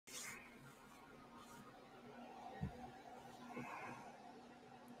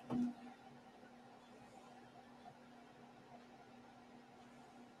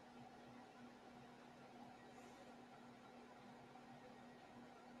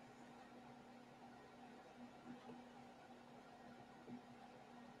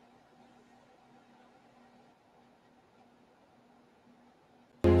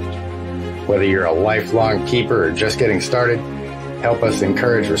Whether you're a lifelong keeper or just getting started, help us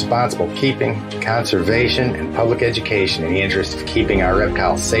encourage responsible keeping, conservation, and public education in the interest of keeping our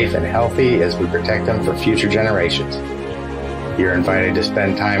reptiles safe and healthy as we protect them for future generations. You're invited to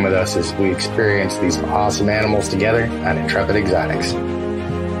spend time with us as we experience these awesome animals together on Intrepid Exotics.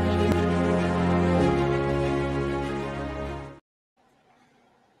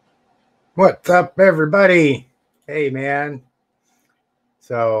 What's up, everybody? Hey, man.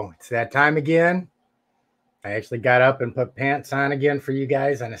 So it's that time again. I actually got up and put pants on again for you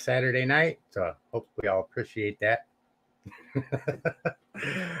guys on a Saturday night. So hope we all appreciate that.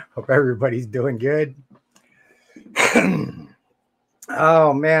 Hope everybody's doing good.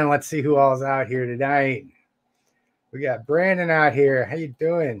 Oh, man, let's see who all's out here tonight. We got Brandon out here. How you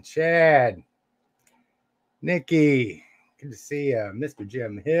doing? Chad. Nikki. Good to see you. Mr.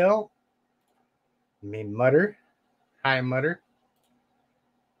 Jim Hill. Mutter. Hi, Mutter.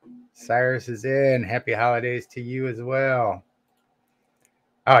 Cyrus is in. Happy holidays to you as well.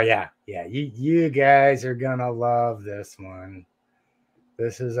 Oh, yeah. Yeah, you guys are going to love this one.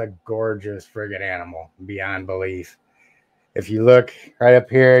 This is a gorgeous friggin' animal, beyond belief. If you look right up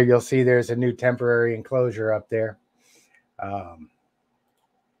here, you'll see there's a new temporary enclosure up there.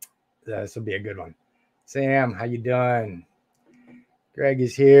 This will be a good one. Sam, how you doing? Greg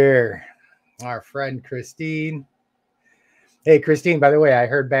is here. Our friend Christine. Hey, Christine, by the way, I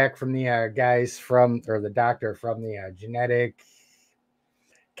heard back from the guys from, or the doctor from the genetic,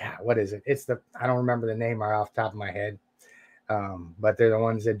 God, what is it? I don't remember the name right off the top of my head. But they're the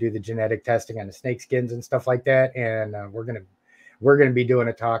ones that do the genetic testing on the snake skins and stuff like that. And we're gonna be doing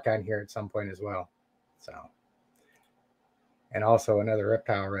a talk on here at some point as well. So, and also another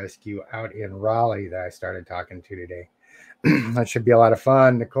reptile rescue out in Raleigh that I started talking to today. That should be a lot of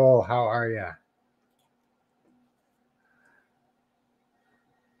fun. Nicole, how are you?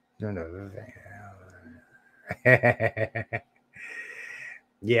 No.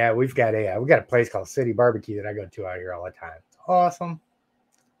 Yeah, we got a place called City Barbecue that I go to out here all the time. It's awesome.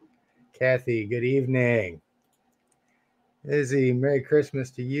 Kathy, good evening. Izzy, Merry Christmas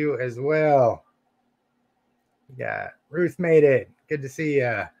to you as well. Yeah, Ruth made it. Good to see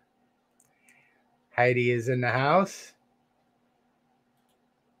you. Heidi is in the house.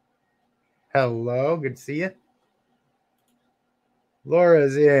 Hello, good to see you.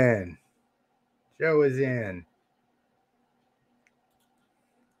 Laura's in. Joe is in.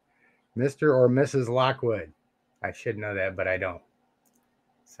 Mr. or Mrs. Lockwood. I should know that, but I don't.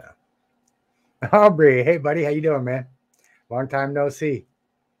 So, Aubrey, hey buddy, how you doing, man? Long time no see.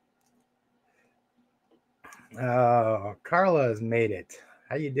 Oh, Carla's made it.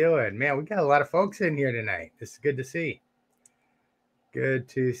 How you doing, man? We got a lot of folks in here tonight. This is good to see. Good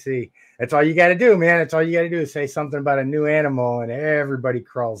to see. That's all you got to do, man. That's all you got to do is say something about a new animal, and everybody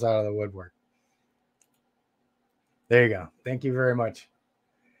crawls out of the woodwork. There you go. Thank you very much.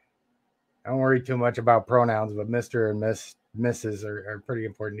 Don't worry too much about pronouns, but Mr. and Mrs. are pretty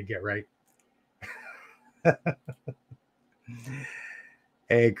important to get right.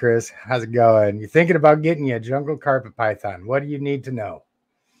 Hey, Chris, how's it going? You're thinking about getting you a jungle carpet python. What do you need to know?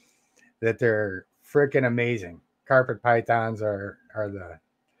 That they're freaking amazing. Carpet pythons are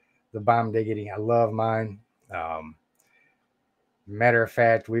the bomb diggity. I love mine. Matter of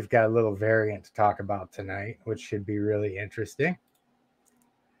fact, we've got a little variant to talk about tonight, which should be really interesting.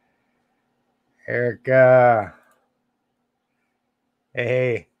 Erica.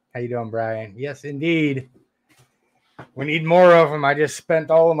 Hey, how you doing, Brian? Yes, indeed. We need more of them. I just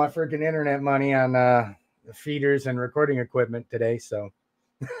spent all of my freaking internet money on the feeders and recording equipment today, so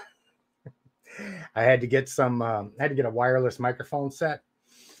I had to get a wireless microphone set,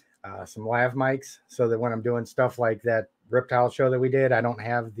 some lav mics, so that when I'm doing stuff like that reptile show that we did, I don't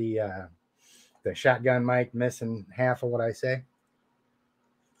have the shotgun mic missing half of what I say.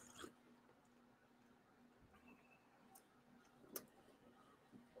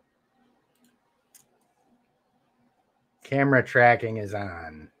 Camera tracking is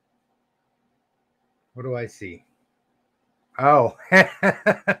on. What do I see? Oh, I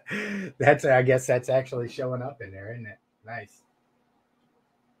guess that's actually showing up in there, isn't it? Nice.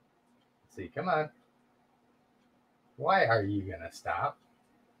 Let's see, come on. Why are you gonna stop?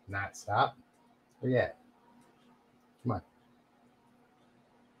 Not stop? Where you at? Come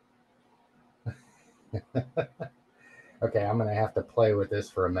on. Okay, I'm gonna have to play with this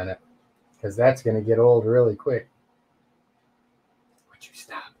for a minute because that's gonna get old really quick. Would you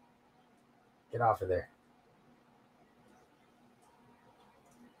stop? Get off of there.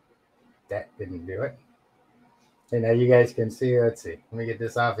 That didn't do it. And now you guys can see, let's see. Let me get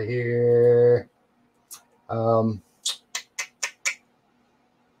this off of here. Damn.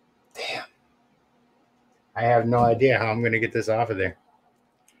 I have no idea how I'm going to get this off of there.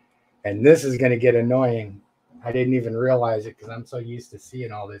 And this is going to get annoying. I didn't even realize it because I'm so used to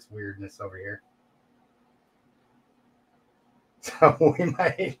seeing all this weirdness over here. So you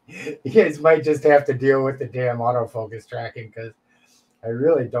guys might just have to deal with the damn autofocus tracking because I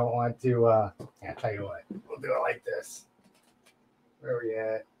really don't want to. I'll tell you what, we'll do it like this. Where are we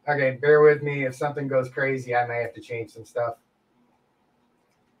at? Okay, bear with me. If something goes crazy, I may have to change some stuff.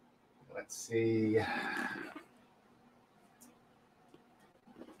 Let's see.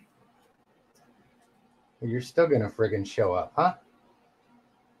 You're still going to friggin' show up, huh?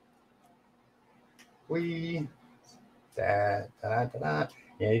 Yeah,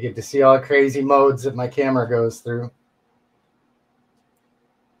 you get to see all the crazy modes that my camera goes through.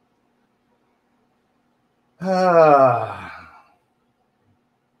 Let's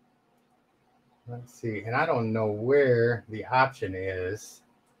see. And I don't know where the option is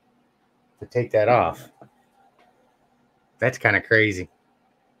to take that off. That's kind of crazy.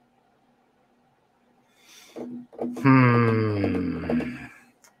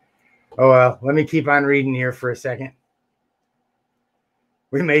 Oh, well, let me keep on reading here for a second.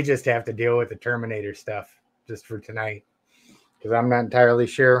 We may just have to deal with the Terminator stuff just for tonight because I'm not entirely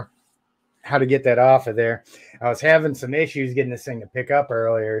sure how to get that off of there. I was having some issues getting this thing to pick up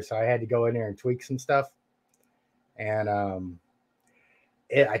earlier, so I had to go in there and tweak some stuff. And I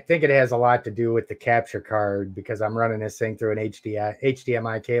think it has a lot to do with the capture card because I'm running this thing through an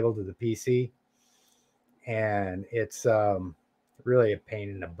HDMI cable to the PC. And it's really a pain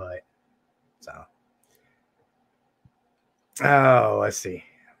in the butt. So, let's see.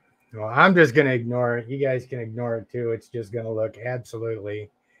 Well, I'm just going to ignore it. You guys can ignore it too. It's just going to look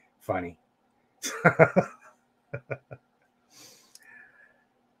absolutely funny.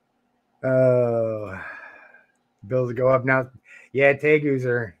 Bills go up now. Yeah, tegus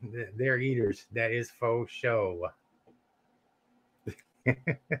they're eaters. That is faux show.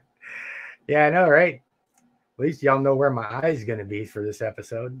 Yeah, I know, right? At least y'all know where my eye's going to be for this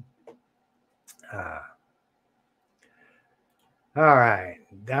episode. All right.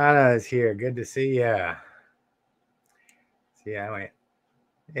 Donna is here. Good to see ya. See ya. Wait.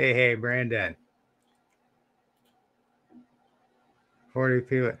 Hey, Brandon. 40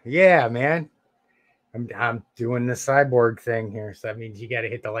 people. Yeah, man. I'm doing the cyborg thing here, so that means you got to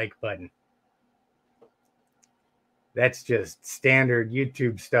hit the like button. That's just standard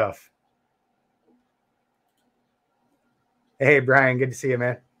YouTube stuff. Hey, Brian, good to see you,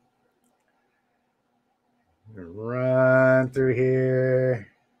 man. Run through here.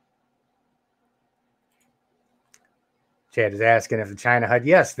 Chad is asking if the China hut.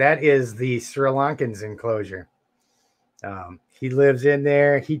 Yes, that is the Sri Lankan's enclosure. He lives in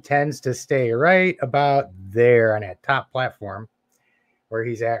there. He tends to stay right about there on that top platform where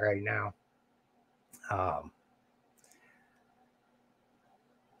he's at right now.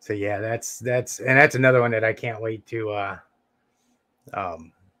 So yeah, that's another one that I can't wait to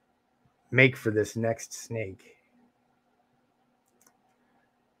make for this next snake.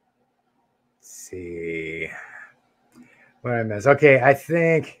 Let's see what I missed. Okay, I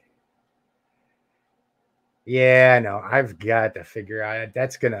think. Yeah, no, I've got to figure out.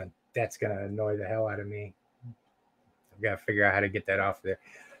 That's gonna annoy the hell out of me. I've got to figure out how to get that off there.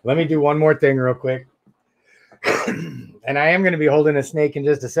 Let me do one more thing real quick. And I am going to be holding a snake in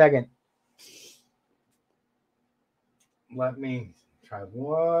just a second. Let me try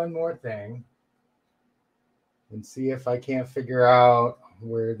one more thing and see if I can't figure out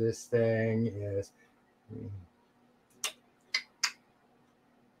where this thing is.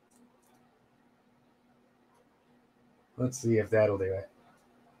 Let's see if that'll do it.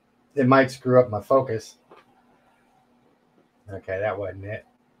 It might screw up my focus. Okay, that wasn't it.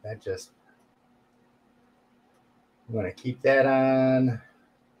 That just... I'm going to keep that on.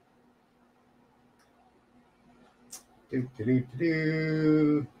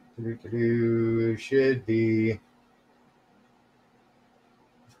 Should be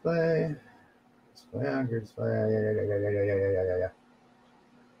display anchor, display. Yeah.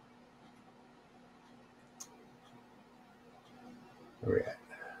 Where we at?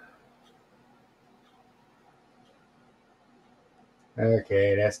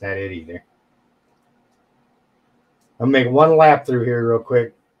 Okay, that's not it either. I'll make one lap through here real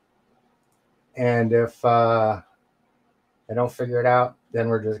quick. And if I don't figure it out, then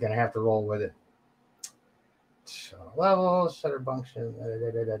we're just going to have to roll with it. Level, shutter function.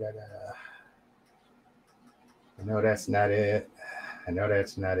 I know that's not it.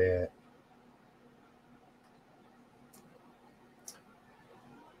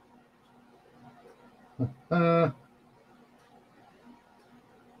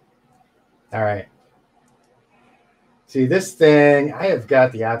 All right. See, this thing, I have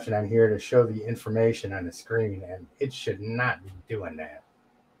got the option on here to show the information on the screen, and it should not be doing that.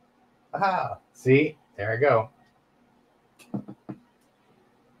 Ah, see, there I go.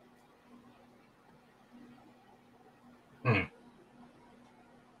 All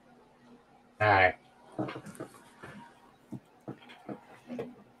right.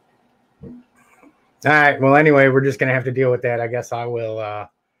 All right. Well, anyway, we're just going to have to deal with that. I guess I will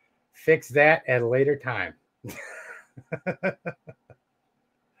fix that at a later time.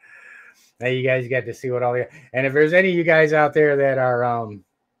 Now you guys get to see what all the, and if there's any of you guys out there that are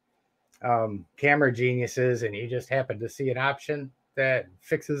camera geniuses and you just happen to see an option that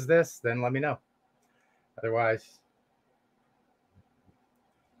fixes this, then let me know. Otherwise,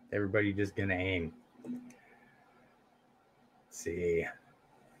 everybody just gonna aim. Let's see.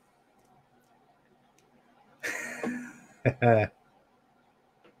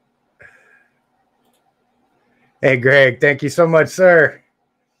 Hey, Greg, thank you so much, sir.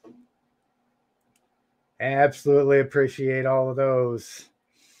 Absolutely appreciate all of those.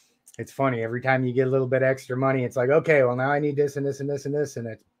 It's funny. Every time you get a little bit extra money, it's like, okay, well, now I need this and this and this and this, and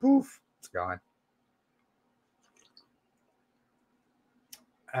it's poof, it's gone.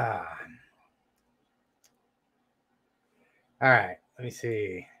 All right, let me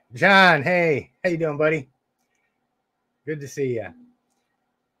see. John, hey, how you doing, buddy? Good to see you.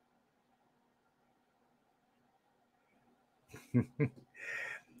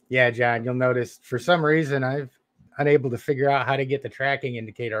 Yeah, John, you'll notice for some reason I've unable to figure out how to get the tracking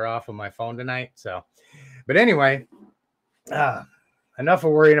indicator off of my phone tonight. So, but anyway, enough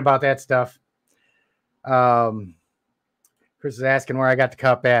of worrying about that stuff. Chris is asking where I got the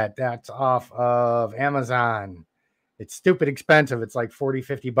cup at. That's off of Amazon. It's stupid expensive. It's like 40,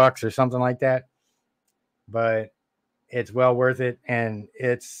 50 bucks or something like that. But it's well worth it. And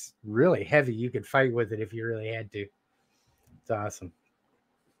it's really heavy. You could fight with it if you really had to. It's awesome.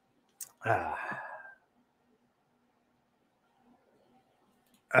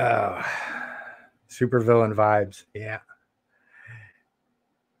 Super villain vibes. Yeah.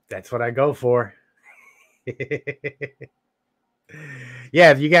 That's what I go for. Yeah,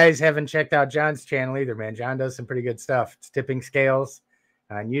 if you guys haven't checked out John's channel either, man, John does some pretty good stuff. It's Tipping Scales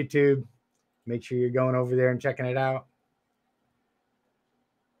on YouTube. Make sure you're going over there and checking it out.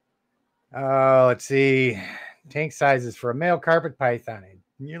 Let's see. Tank sizes for a male carpet python.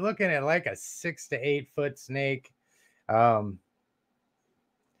 You're looking at like a 6 to 8 foot snake. The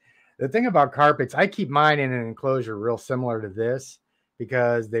thing about carpets, I keep mine in an enclosure real similar to this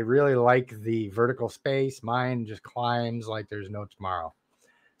because they really like the vertical space. Mine just climbs like there's no tomorrow.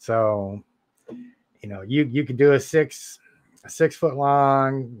 So, you know, you could do a 6 foot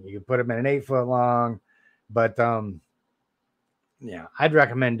long, you could put them in an 8 foot long, but yeah, I'd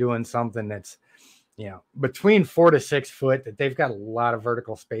recommend doing something that's, you know, between 4 to 6 foot, that they've got a lot of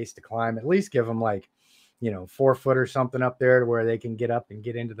vertical space to climb. At least give them like, you know, 4 foot or something up there to where they can get up and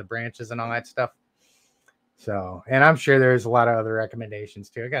get into the branches and all that stuff. So, and I'm sure there's a lot of other recommendations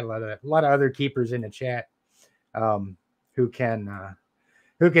too. I got a lot of other keepers in the chat who can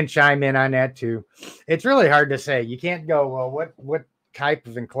chime in on that too. It's really hard to say. You can't go, well, what type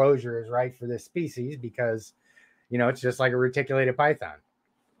of enclosure is right for this species, because, you know, it's just like a reticulated python.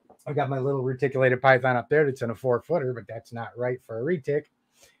 I got my little reticulated python up there that's in a 4 footer, but that's not right for a retic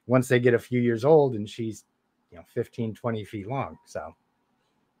once they get a few years old and she's, you know, 15, 20 feet long. So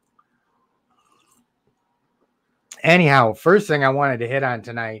anyhow, first thing I wanted to hit on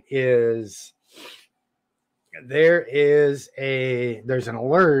tonight is there's an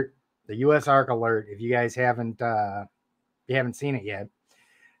alert, the USARK Alert. If you guys haven't seen it yet,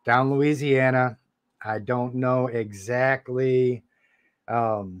 down Louisiana. I don't know exactly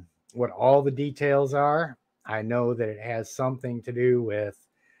what all the details are. I know that it has something to do with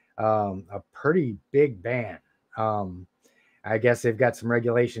a pretty big ban. I guess they've got some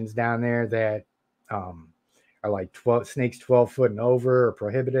regulations down there that are like 12 snakes 12 foot and over or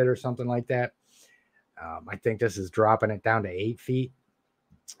prohibited or something like that. I think this is dropping it down to 8 feet.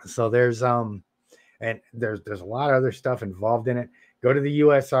 So there's and there's a lot of other stuff involved in it. Go to the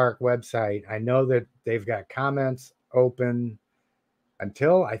USARK website. I know that they've got comments open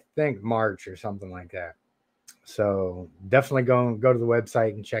until I think March or something like that. So definitely go to the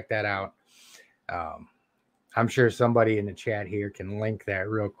website and check that out. I'm sure somebody in the chat here can link that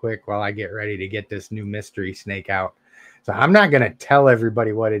real quick while I get ready to get this new mystery snake out. So I'm not going to tell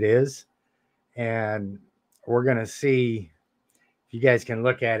everybody what it is, and we're going to see if you guys can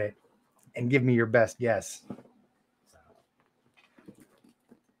look at it and give me your best guess.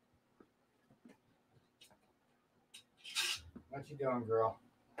 What you doing, girl?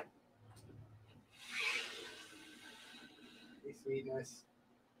 sweetness.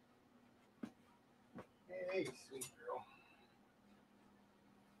 Hey, sweet girl.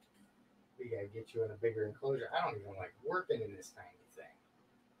 We gotta get you in a bigger enclosure. I don't even like working in this tiny thing.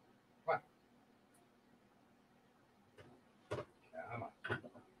 Come on. Come on.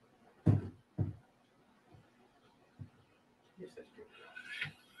 You're such a good girl.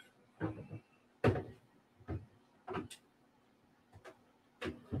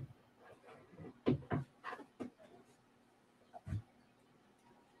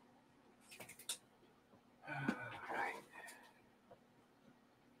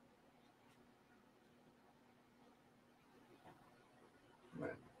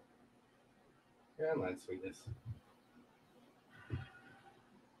 Come on, sweetness.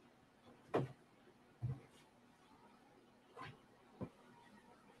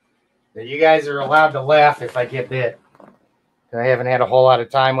 Now you guys are allowed to laugh if I get bit. I haven't had a whole lot of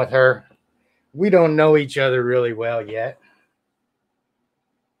time with her. We don't know each other really well yet.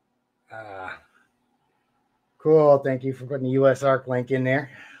 Cool. Thank you for putting the USARK link in there.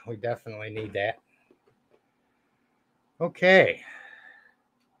 We definitely need that. Okay.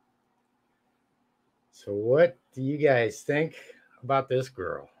 So what do you guys think about this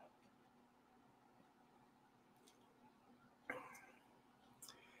girl?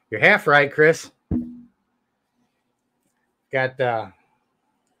 You're half right, Chris. Got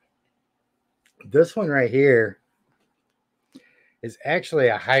this one right here is actually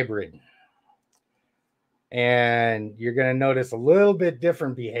a hybrid. And you're going to notice a little bit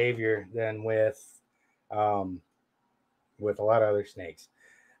different behavior than with a lot of other snakes.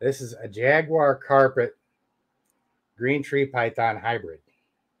 This is a jaguar carpet green tree python hybrid.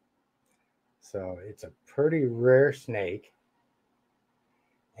 So it's a pretty rare snake.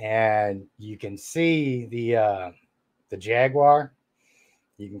 And you can see the jaguar.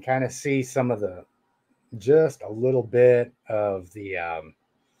 You can kind of see some of just a little bit of the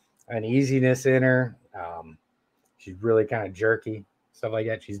uneasiness in her. She's really kind of jerky, stuff like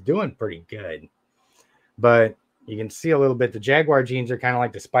that. She's doing pretty good. But you can see a little bit. The jaguar genes are kind of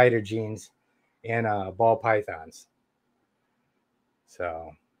like the spider genes in ball pythons.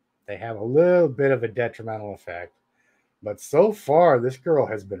 So they have a little bit of a detrimental effect. But so far, this girl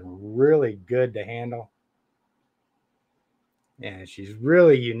has been really good to handle. And she's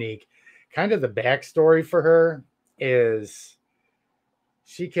really unique. Kind of the backstory for her is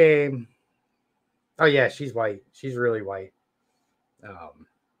she came... Oh, yeah, she's white. She's really white.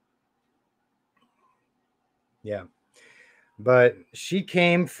 Yeah. But she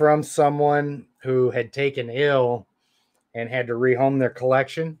came from someone who had taken ill and had to rehome their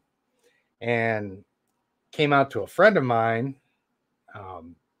collection, and came out to a friend of mine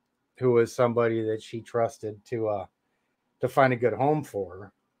who was somebody that she trusted to find a good home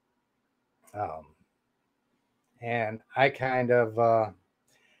for her. And I kind of I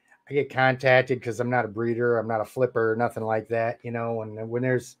get contacted because I'm not a breeder, I'm not a flipper, nothing like that. You know, when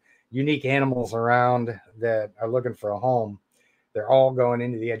there's unique animals around that are looking for a home, they're all going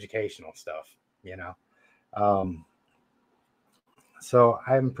into the educational stuff. You know, so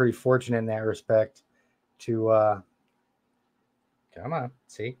I'm pretty fortunate in that respect to come on,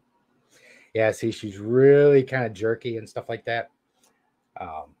 see. Yeah, see, she's really kind of jerky and stuff like that.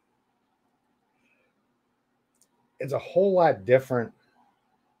 It's a whole lot different.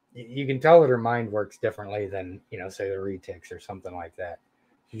 You can tell that her mind works differently than, you know, say the retics or something like that.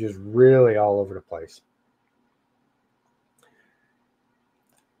 She's just really all over the place.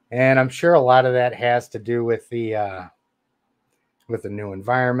 And I'm sure a lot of that has to do with the new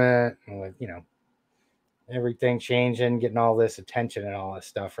environment and with, you know, everything changing, getting all this attention and all this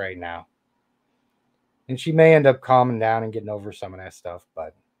stuff right now. And she may end up calming down and getting over some of that stuff,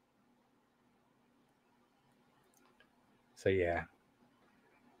 but so yeah.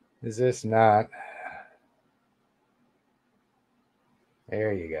 Is this not?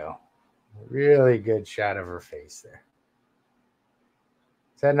 There you go. Really good shot of her face there.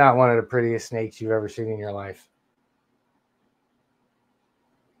 Is that not one of the prettiest snakes you've ever seen in your life?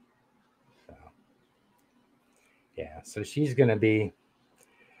 So, yeah, so she's gonna be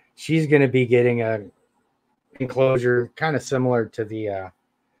getting a enclosure kind of similar to the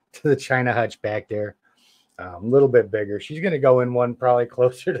China hutch back there. A little bit bigger. She's gonna go in one probably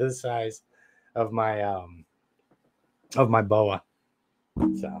closer to the size of my boa.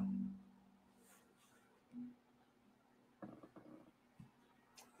 So,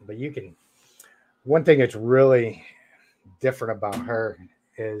 but you can. One thing that's really different about her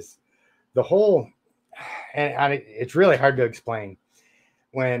is the whole, and it's really hard to explain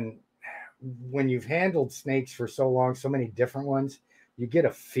when you've handled snakes for so long, so many different ones, you get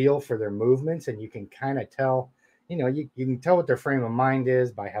a feel for their movements, and you can kind of tell, you know, you can tell what their frame of mind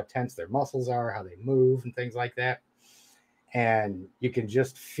is by how tense their muscles are, how they move, and things like that. And you can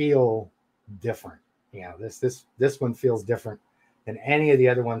just feel different. You know, this one feels different than any of the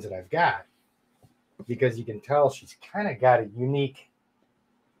other ones that I've got, because you can tell she's kind of got a unique.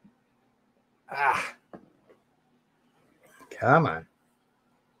 Come on.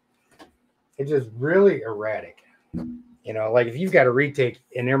 It's just really erratic. You know, like if you've got a retake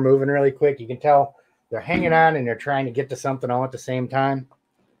and they're moving really quick, you can tell they're hanging on and they're trying to get to something all at the same time.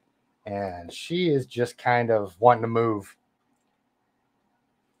 And she is just kind of wanting to move.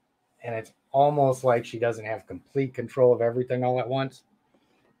 And it's almost like she doesn't have complete control of everything all at once.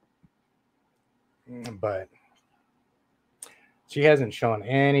 But she hasn't shown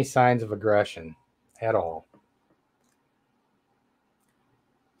any signs of aggression at all.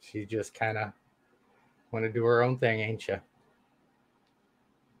 She just kind of want to do her own thing, ain't you?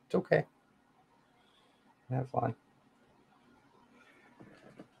 It's okay. Have fun.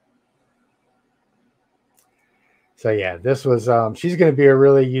 So yeah, this was she's going to be a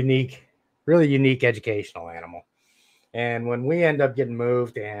really unique educational animal. And when we end up getting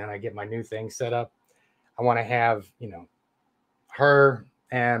moved and I get my new thing set up, I want to have, you know, her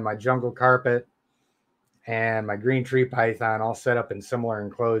and my jungle carpet and my green tree python all set up in similar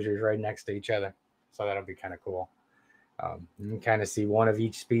enclosures right next to each other. So that'll be kind of cool. You can kind of see one of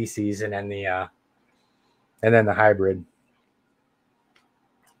each species and then the hybrid.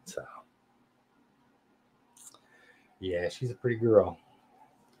 So yeah, she's a pretty girl.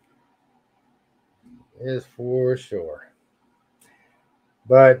 Is for sure.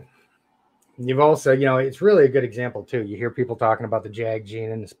 But you've also, you know, it's really a good example too. You hear people talking about the jag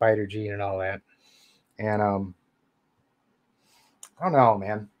gene and the spider gene and all that. And I don't know,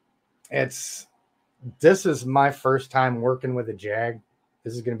 man. This is my first time working with a jag.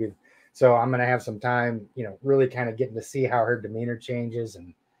 This is going to be, so I'm going to have some time, you know, really kind of getting to see how her demeanor changes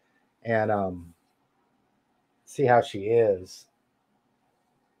and see how she is.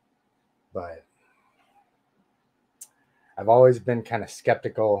 But I've always been kind of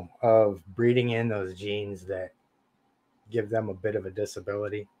skeptical of breeding in those genes that give them a bit of a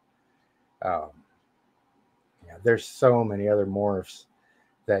disability. Yeah, there's so many other morphs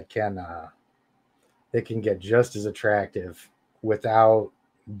that can get just as attractive without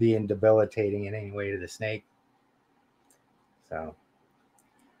being debilitating in any way to the snake. So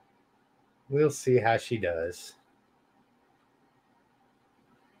we'll see how she does.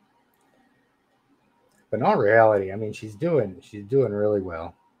 But in all reality, I mean, she's doing really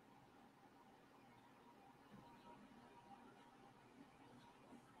well.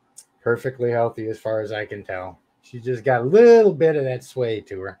 Perfectly healthy as far as I can tell. She's just got a little bit of that sway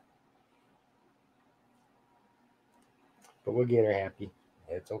to her. But we'll get her happy.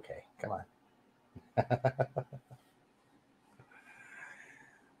 It's okay. Come on.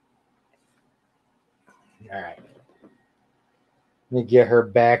 All right. Let me get her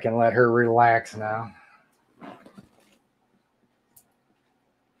back and let her relax now.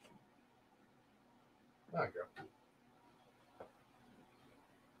 There you go.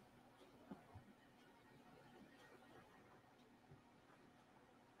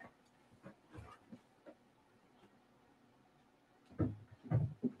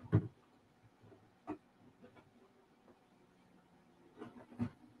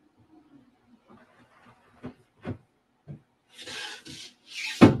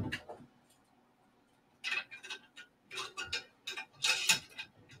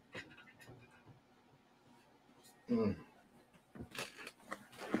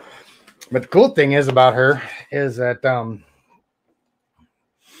 But the cool thing is about her is that I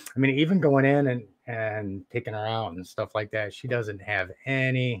mean, even going in and taking her out and stuff like that, she doesn't have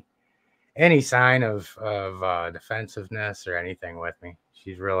any sign of defensiveness or anything with me.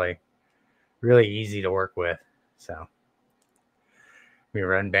 She's really easy to work with. So let me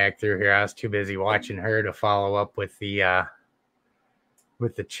run back through here. I was too busy watching her to follow up with the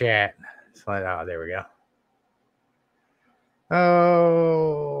chat. So oh, there we go.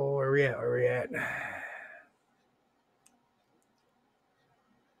 Oh, where we at?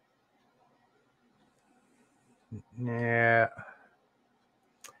 Yeah.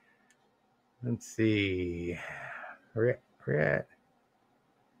 Let's see. Where we at?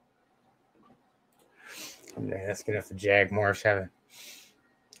 I'm asking if the jag morphs have it.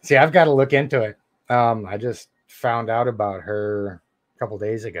 See, I've got to look into it. I just found out about her a couple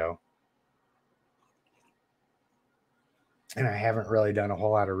days ago. And I haven't really done a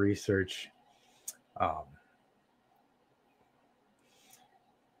whole lot of research.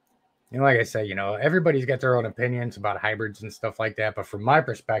 You know, like I said, you know, everybody's got their own opinions about hybrids and stuff like that. But from my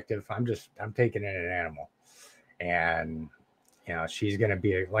perspective, I'm taking in an animal. And she's going to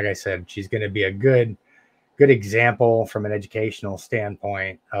be, like I said, she's going to be a good example from an educational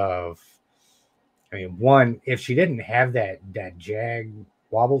standpoint of, I mean, one, if she didn't have that jag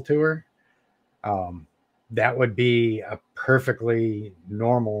wobble to her, that would be a perfectly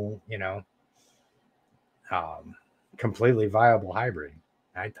normal, completely viable hybrid.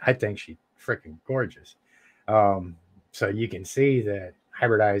 I think she's freaking gorgeous. So you can see that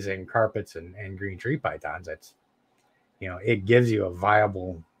hybridizing carpets and green tree pythons, that's, it gives you a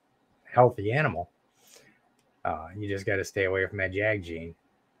viable, healthy animal. You just got to stay away from that jag gene.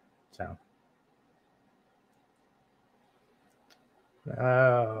 So,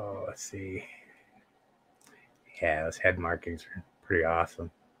 let's see. Yeah, those head markings are pretty awesome.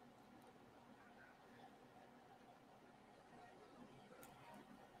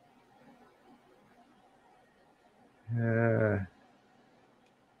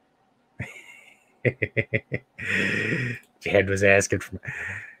 Jed was asking for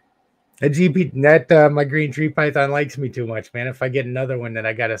a GP. That my green tree python likes me too much, man. If I get another one, then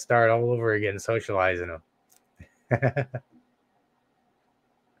I got to start all over again socializing them.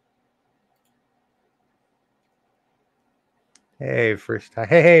 Hey, first time.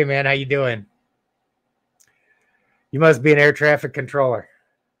 Hey, man, how you doing? You must be an air traffic controller.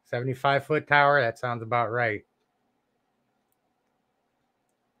 75-foot tower. That sounds about right.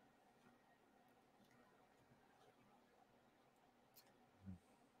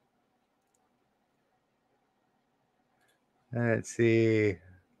 Let's see.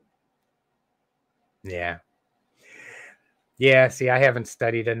 Yeah. Yeah, see, I haven't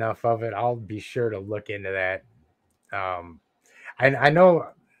studied enough of it. I'll be sure to look into that. I know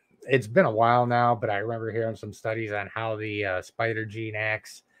it's been a while now, but I remember hearing some studies on how the spider gene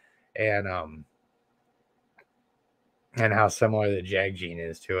acts, and how similar the jag gene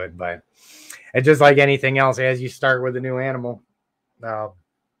is to it. But it's just like anything else. As you start with a new animal,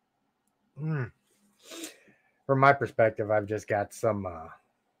 from my perspective, I've just got some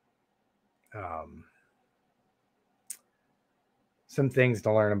things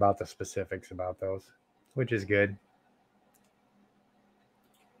to learn about the specifics about those, which is good.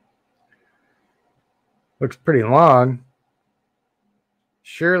 Looks pretty long.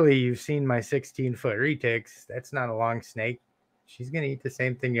 Surely you've seen my 16-foot retix. That's not a long snake. She's going to eat the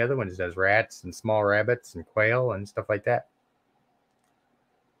same thing the other ones does, rats and small rabbits and quail and stuff like that.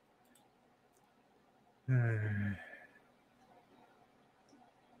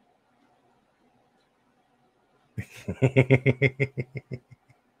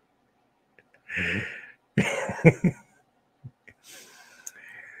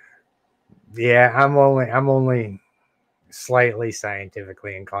 Yeah, I'm only slightly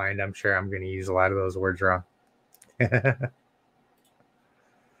scientifically inclined. I'm sure I'm going to use a lot of those words wrong. Yeah,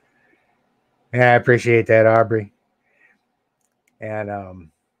 I appreciate that, Aubrey. And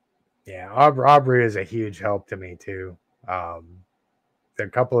yeah, Aubrey is a huge help to me too. A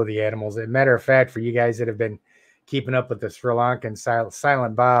couple of the animals. As a matter of fact, for you guys that have been keeping up with the Sri Lankan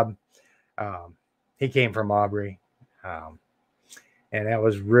Silent Bob, he came from Aubrey. And that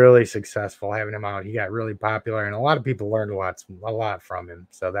was really successful having him out. He got really popular, and a lot of people learned a lot from him.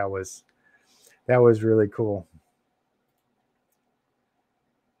 So that was really cool.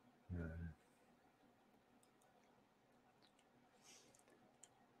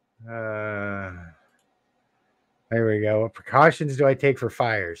 There we go. What precautions do I take for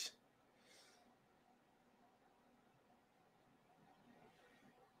fires?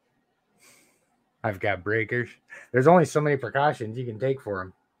 I've got breakers. There's only so many precautions you can take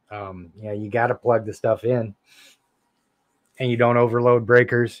for them. You got to plug the stuff in, and you don't overload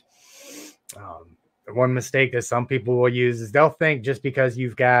breakers. One mistake that some people will use is they'll think just because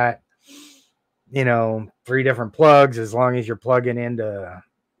you've got 3 different plugs, as long as you're plugging into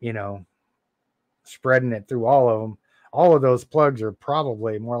spreading it through all of them, all of those plugs are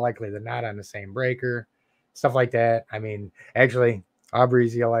probably more likely than not on the same breaker, stuff like that. I mean, actually,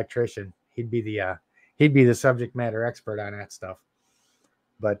 Aubrey's the electrician. He'd be the subject matter expert on that stuff.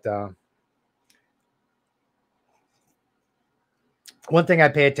 But one thing I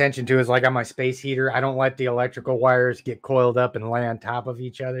pay attention to is, like on my space heater, I don't let the electrical wires get coiled up and lay on top of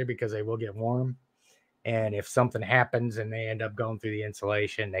each other because they will get warm. And if something happens and they end up going through the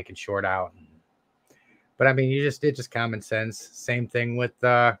insulation, they can short out. But I mean, it's just common sense. Same thing with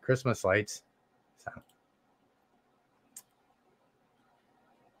Christmas lights. So.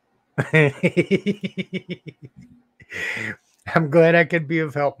 I'm glad I could be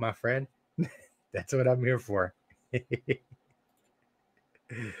of help, my friend. That's what I'm here for.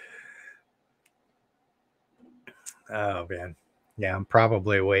 Oh, man. Yeah, I'm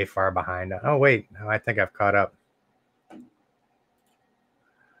probably way far behind. Oh, wait. No, I think I've caught up.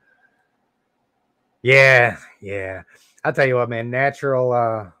 Yeah. I'll tell you what, man,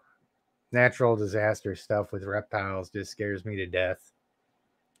 natural disaster stuff with reptiles just scares me to death.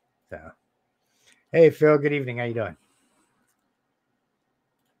 So, hey, Phil, good evening. How you doing?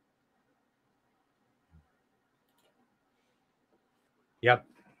 Yep.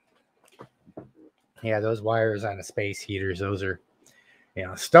 Yeah, those wires on the space heaters, those are,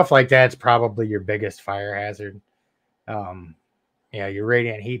 stuff like that's probably your biggest fire hazard. Um, your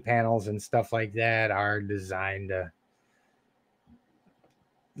radiant heat panels and stuff like that are designed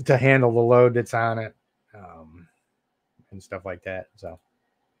to handle the load that's on it, and stuff like that. So,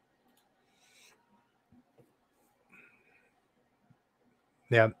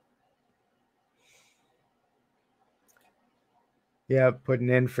 yeah, putting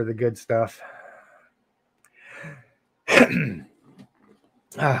in for the good stuff.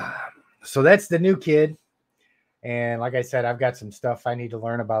 So that's the new kid. And like I said, I've got some stuff I need to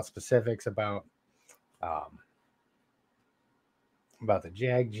learn about specifics um, about the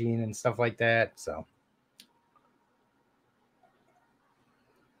JAG gene and stuff like that. So,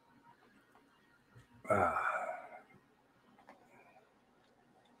 let's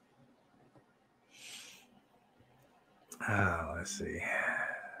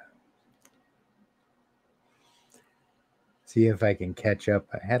see if I can catch up.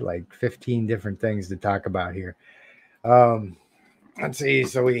 I had like 15 different things to talk about here. Let's see.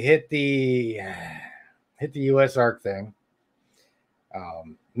 So we hit the USARK thing.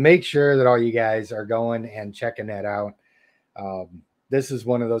 Make sure that all you guys are going and checking that out. This is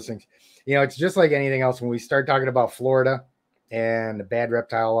one of those things. It's just like anything else. When we start talking about Florida and the bad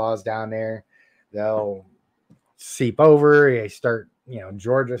reptile laws down there, they'll seep over. They start,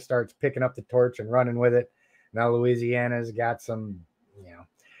 Georgia starts picking up the torch and running with it. Now Louisiana's got some,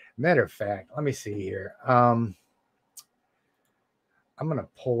 matter of fact, let me see here. I'm going to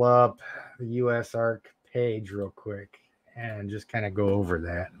pull up the USARK page real quick and just kind of go over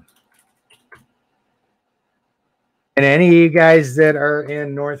that. And any of you guys that are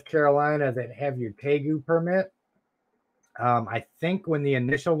in North Carolina that have your Tegu permit, I think when the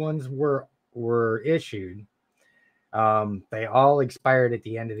initial ones were issued, they all expired at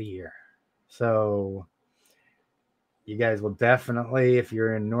the end of the year. So you guys will definitely, if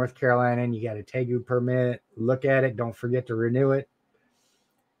you're in North Carolina and you got a Tegu permit, look at it. Don't forget to renew it.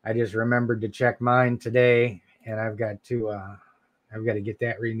 I just remembered to check mine today, and I've got to get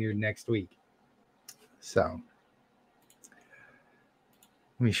that renewed next week. So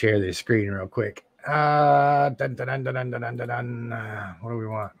let me share this screen real quick. What do we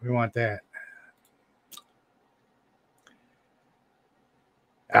want? We want that.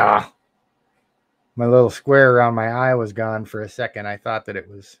 My little square around my eye was gone for a second. I thought that it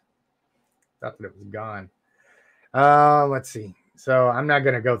was gone. Let's see. So I'm not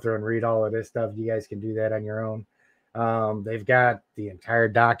going to go through and read all of this stuff. You guys can do that on your own. They've got the entire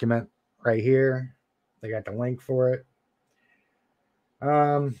document right here. They got the link for it.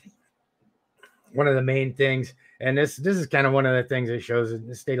 One of the main things, and this is kind of one of the things that shows that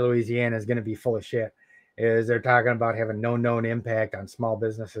the state of Louisiana is going to be full of shit, is they're talking about having no known impact on small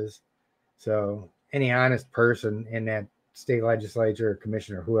businesses. So any honest person in that state legislature or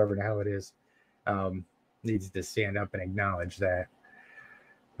commissioner, whoever the hell it is, needs to stand up and acknowledge that.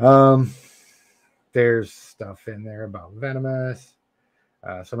 There's stuff in there about venomous.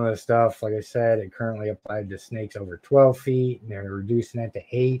 Some of the stuff, like I said, it currently applied to snakes over 12 feet, and they're reducing that to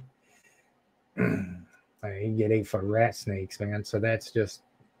 8. You can get 8-foot rat snakes, man. So that's just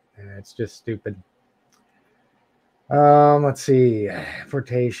stupid. Let's see.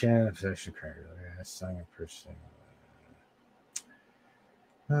 Importation, possession credit.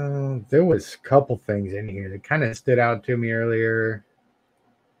 There was a couple things in here that kind of stood out to me earlier.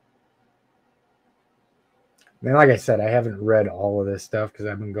 Man, like I said, I haven't read all of this stuff because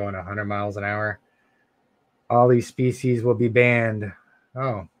I've been going 100 miles an hour. All these species will be banned.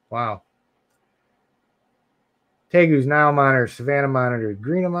 Oh, wow. Tegus, Nile monitor, Savannah monitor,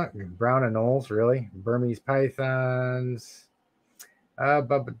 green brown anoles, really? Burmese pythons.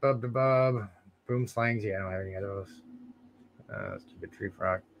 Boom slangs. Yeah, I don't have any of those. Let's keep it tree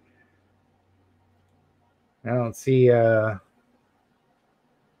frog. I don't see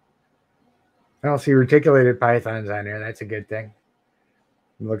reticulated pythons on there. That's a good thing.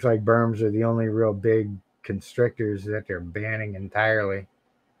 It looks like berms are the only real big constrictors that they're banning entirely.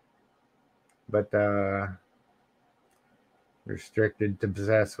 But restricted to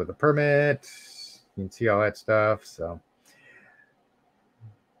possess with a permit. You can see all that stuff. So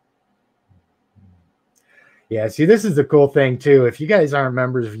yeah, see, this is the cool thing too. If you guys aren't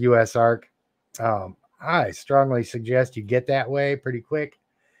members of USARK, I strongly suggest you get that way pretty quick.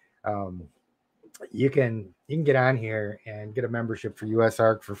 you can get on here and get a membership for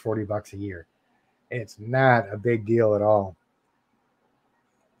USARK for $40 a year. It's not a big deal at all.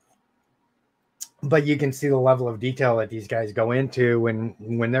 But you can see the level of detail that these guys go into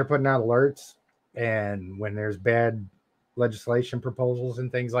when they're putting out alerts and when there's bad legislation proposals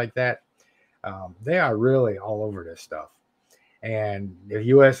and things like that. They are really all over this stuff. And if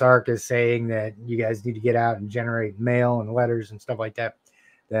USARK is saying that you guys need to get out and generate mail and letters and stuff like that,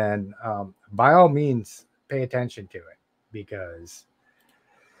 then by all means, pay attention to it, because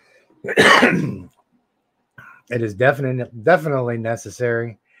it is definitely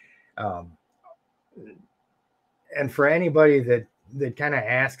necessary. And for anybody that kind of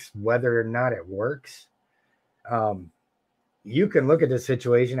asks whether or not it works, you can look at the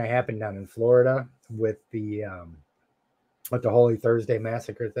situation that happened down in Florida with the Holy Thursday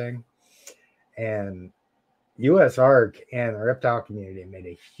massacre thing, and USARK and the reptile community made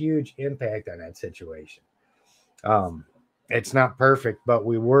a huge impact on that situation. It's not perfect, but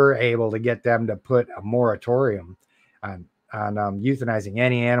we were able to get them to put a moratorium on euthanizing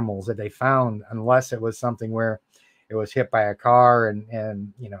any animals that they found, unless it was something where it was hit by a car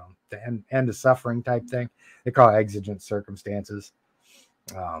and you know, the end of suffering type thing. They call it exigent circumstances.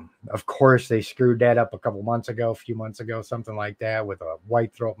 Of course, they screwed that up a few months ago, something like that, with a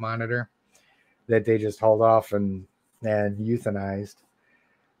white throat monitor that they just hauled off and euthanized.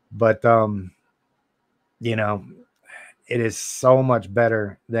 But you know, it is so much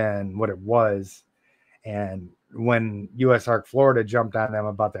better than what it was. And when USARK Florida jumped on them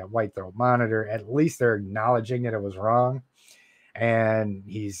about that white throat monitor, at least they're acknowledging that it was wrong. And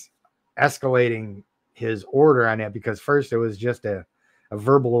he's escalating his order on it, because first it was just a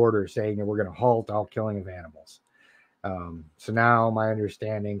verbal order saying that we're going to halt all killing of animals. So now my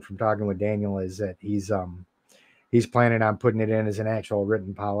understanding from talking with Daniel is that he's planning on putting it in as an actual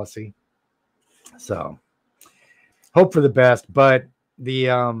written policy. So hope for the best. But the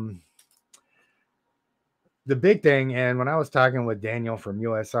big thing, and when I was talking with Daniel from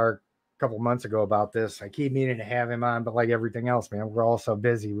USARK a couple months ago about this, I keep meaning to have him on, but like everything else, man, we're all so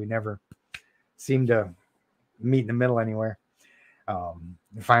busy, we never seem to meet in the middle anywhere.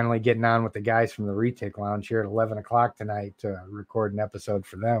 Finally getting on with the guys from the Retic Lounge here at 11 o'clock tonight to record an episode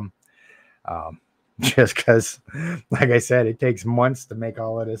for them. Just because, like I said, it takes months to make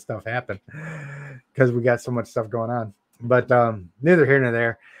all of this stuff happen because we got so much stuff going on. But neither here nor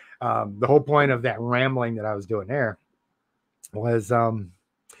there. The whole point of that rambling that I was doing there was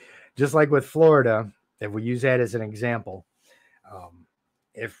just like with Florida, if we use that as an example,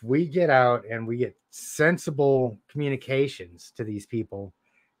 if we get out and we get sensible communications to these people,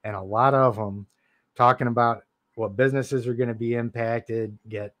 and a lot of them talking about what businesses are going to be impacted,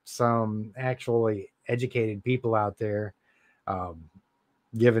 get some actually educated people out there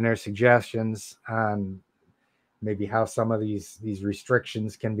giving their suggestions on maybe how some of these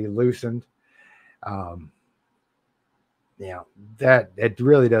restrictions can be loosened. That it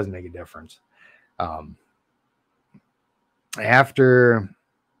really does make a difference. After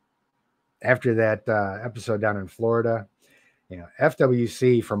that episode down in Florida,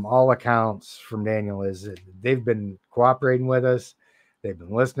 FWC, from all accounts from Daniel, is that they've been cooperating with us. They've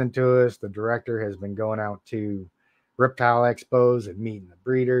been listening to us. The director has been going out to reptile expos and meeting the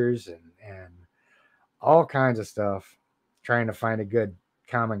breeders and all kinds of stuff, trying to find a good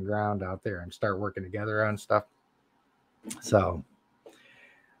common ground out there and start working together on stuff. So,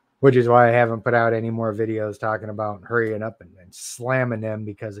 which is why I haven't put out any more videos talking about hurrying up and slamming them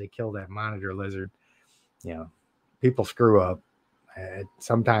because they killed that monitor lizard. People screw up.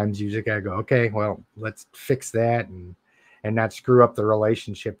 Sometimes you just gotta go, okay, well, let's fix that and not screw up the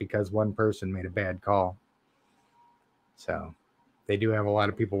relationship because one person made a bad call. So they do have a lot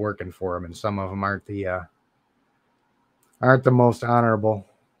of people working for them, and some of them aren't the most honorable.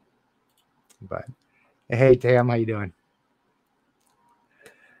 But hey, Tam, how you doing?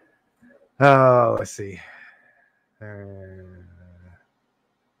 Oh, let's see.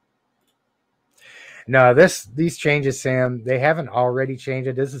 No, these changes, Sam, they haven't already changed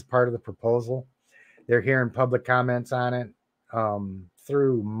it. This is part of the proposal. They're hearing public comments on it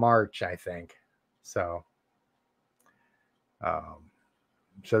through March, I think. So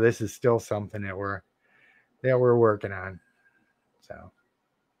this is still something that we're working on. So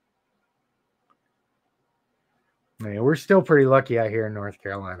we're still pretty lucky out here in North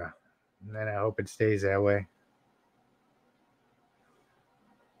Carolina, and I hope it stays that way.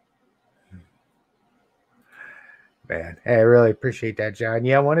 Man, hey, I really appreciate that, John.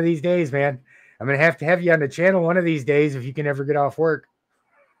 Yeah, one of these days, man, I'm going to have you on the channel one of these days if you can ever get off work.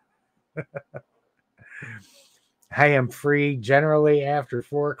 I am free generally after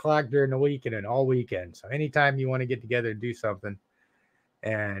 4 o'clock during the weekend and all weekend. So anytime you want to get together and do something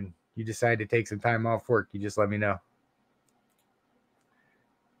and you decide to take some time off work, you just let me know.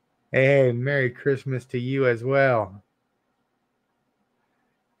 Hey, Merry Christmas to you as well.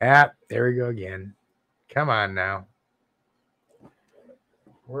 Ah, there we go again. Come on now.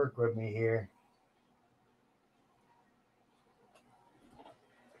 Work with me here.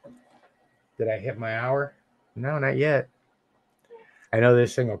 Did I hit my hour? No, not yet. I know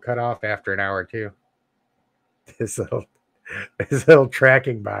this thing will cut off after an hour too. This little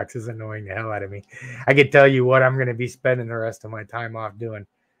tracking box is annoying the hell out of me. I can tell you what I'm going to be spending the rest of my time off doing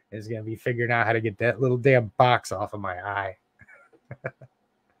is going to be figuring out how to get that little damn box off of my eye.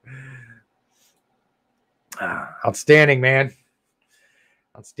 Outstanding, man.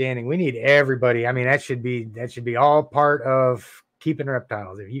 Outstanding. We need everybody. I mean, that should be all part of keeping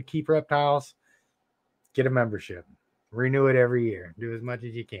reptiles. If you keep reptiles, get a membership. Renew it every year. Do as much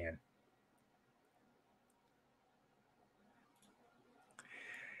as you can.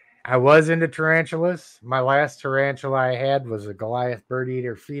 I was into tarantulas. My last tarantula I had was a Goliath bird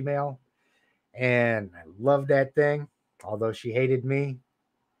eater female, and I loved that thing, although she hated me.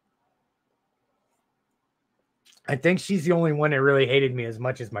 I think she's the only one that really hated me as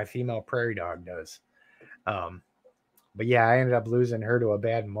much as my female prairie dog does. But yeah, I ended up losing her to a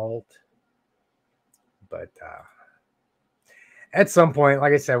bad molt. But at some point,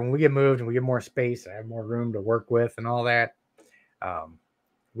 like I said, when we get moved and we get more space, I have more room to work with and all that.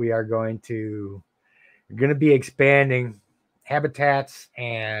 We are going to be expanding habitats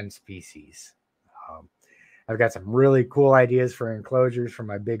and species. I've got some really cool ideas for enclosures for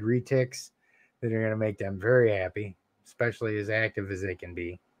my big retics that are going to make them very happy, especially as active as they can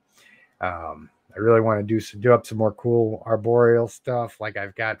be. I really want to do up some more cool arboreal stuff like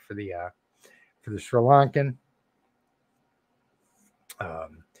I've got for the Sri Lankan.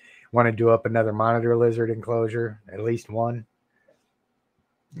 Want to do up another monitor lizard enclosure, at least one.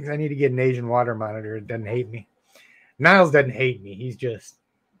 Because I need to get an Asian water monitor. It doesn't hate me. Niles doesn't hate me. He's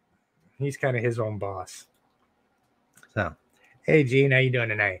kind of his own boss. So, hey, Gene, how you doing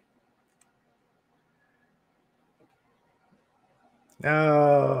tonight?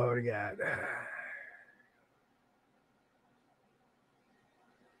 Oh, God.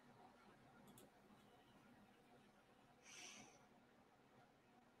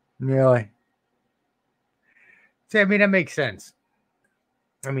 Really? See, I mean, that makes sense.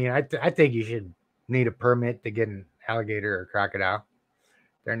 I mean, I think you should need a permit to get an alligator or crocodile.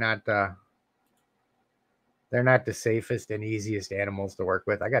 They're not the safest and easiest animals to work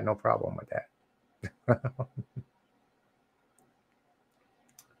with. I got no problem with that.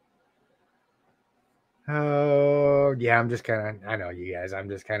 Oh, yeah, I know you guys. I'm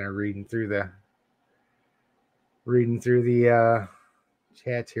just kind of reading through the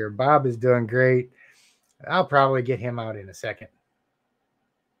chats here. Bob is doing great. I'll probably get him out in a second.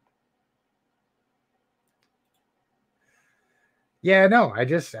 Yeah, no, I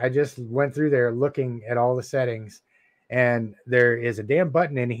just went through there looking at all the settings, and there is a damn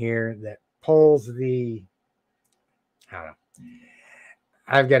button in here that pulls the. I don't know.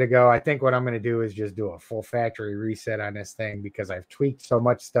 I've got to go. I think what I'm going to do is just do a full factory reset on this thing because I've tweaked so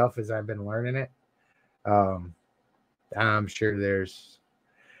much stuff as I've been learning it. I'm sure there's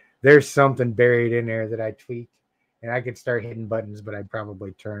something buried in there that I tweaked, and I could start hitting buttons, but I'd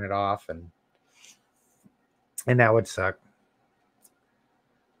probably turn it off, and that would suck.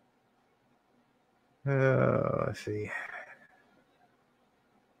 Let's see.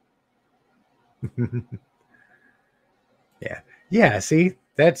 Yeah. See,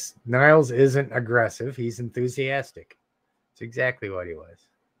 that's Niles isn't aggressive. He's enthusiastic. It's exactly what he was.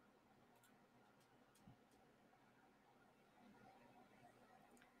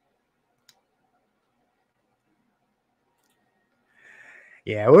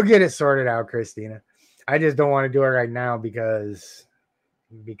 Yeah, we'll get it sorted out, Christina. I just don't want to do it right now because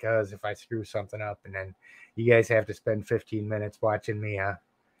if I screw something up and then you guys have to spend 15 minutes watching me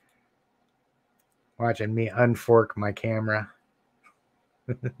unfork my camera.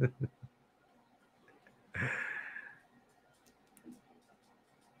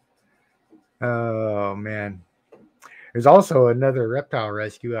 Oh man. There's also another reptile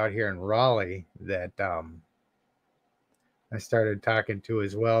rescue out here in Raleigh that I started talking to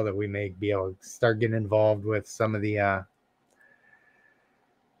as well that we may be able to start getting involved with some of the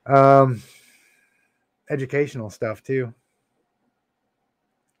educational stuff too.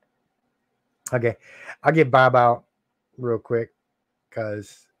 Okay, I'll get Bob out real quick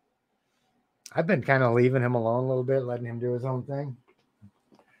because I've been kind of leaving him alone a little bit, letting him do his own thing.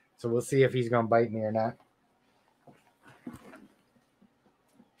 So we'll see if he's going to bite me or not.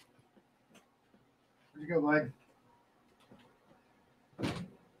 you go, bud?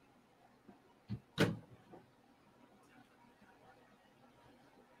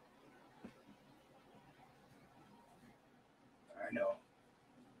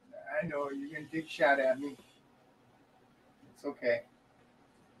 I know you're gonna take a shot at me. It's okay.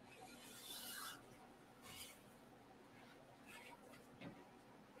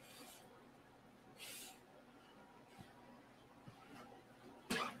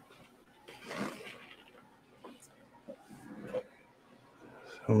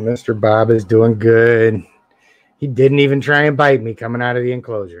 So Mr. Bob is doing good. He didn't even try and bite me coming out of the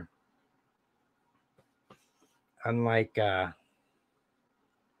enclosure. Unlike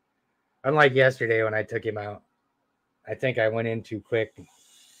yesterday when I took him out. I think I went in too quick.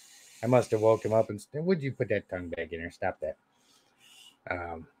 I must have woke him up and said, would you put that tongue back in there? Stop that.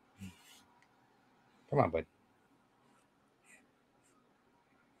 Come on, bud.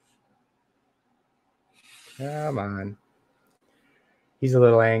 Come on. He's a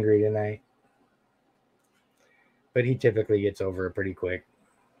little angry tonight. But he typically gets over it pretty quick.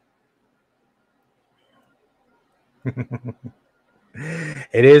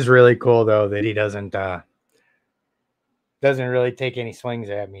 It is really cool, though, that he doesn't really take any swings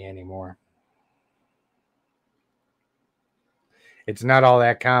at me anymore. It's not all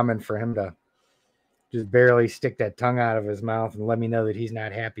that common for him to just barely stick that tongue out of his mouth and let me know that he's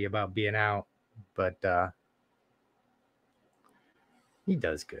not happy about being out. But he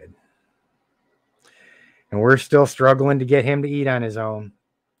does good. And we're still struggling to get him to eat on his own.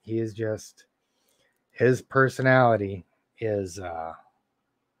 He is just, his personality is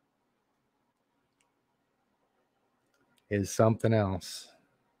something else.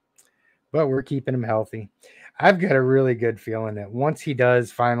 But we're keeping him healthy. I've got a really good feeling that once he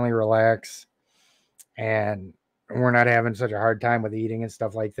does finally relax and we're not having such a hard time with eating and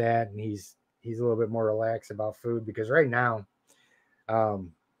stuff like that, and he's a little bit more relaxed about food, because right now,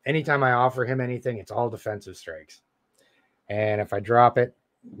 anytime I offer him anything, it's all defensive strikes. And if I drop it,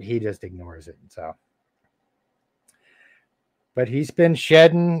 he just ignores it. So, but he's been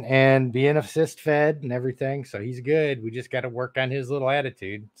shedding and being assist fed and everything, so he's good. We just got to work on his little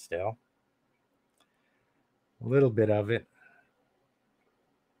attitude still. A little bit of it.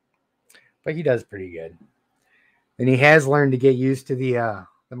 But he does pretty good. And he has learned to get used to the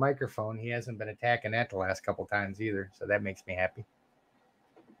microphone. He hasn't been attacking that the last couple times either, so that makes me happy.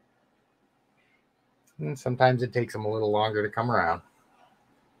 And sometimes it takes him a little longer to come around.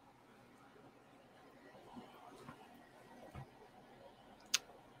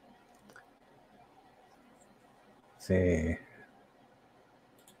 Let's see.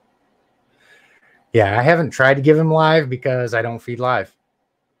 Yeah, I haven't tried to give him live because I don't feed live.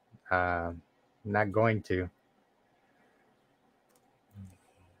 I'm not going to.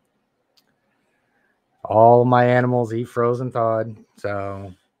 All my animals eat frozen thawed,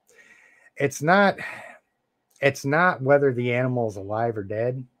 so it's not whether the animal is alive or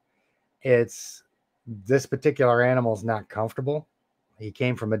dead. It's this particular animal is not comfortable. He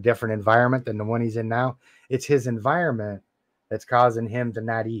came from a different environment than the one he's in now. It's his environment that's causing him to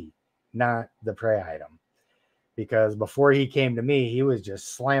not eat, not the prey item. Because before he came to me, he was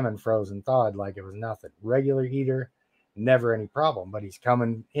just slamming frozen thawed like it was nothing. Regular eater, never any problem. But he's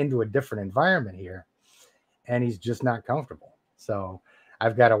coming into a different environment here, and he's just not comfortable. So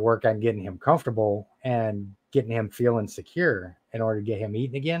I've got to work on getting him comfortable and getting him feeling secure in order to get him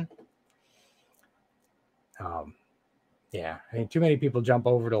eating again. Yeah, I mean, too many people jump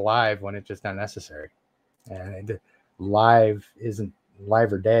over to live when it's just not necessary. And live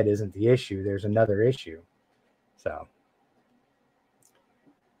or dead isn't the issue. There's another issue. So,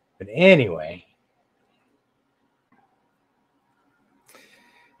 but anyway,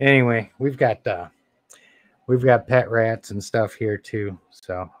 we've got pet rats and stuff here too.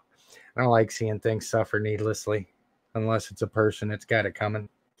 So I don't like seeing things suffer needlessly, unless it's a person that's got it coming.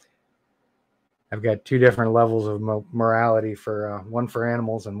 I've got two different levels of morality for one for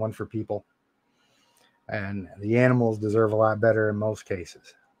animals and one for people. And the animals deserve a lot better in most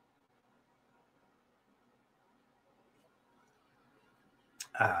cases.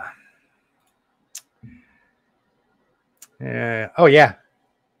 Oh yeah.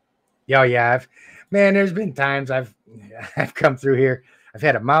 There's been times I've come through here. I've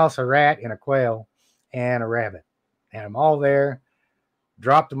had a mouse, a rat, and a quail, and a rabbit. Had them all there.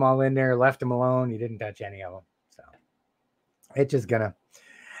 Dropped them all in there, left them alone. You didn't touch any of them. So it's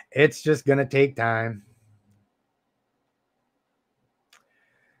just gonna take time.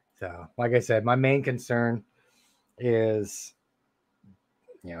 So, like I said, my main concern is,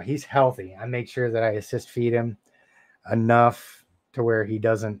 he's healthy. I make sure that I assist feed him enough to where he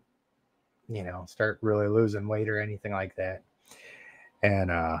doesn't start really losing weight or anything like that.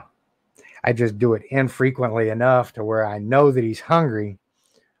 And I just do it infrequently enough to where I know that he's hungry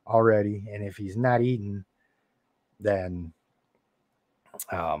already, and if he's not eating, then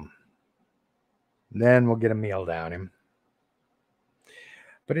um, then we'll get a meal down him.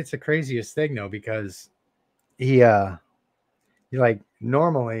 But it's the craziest thing though, because he like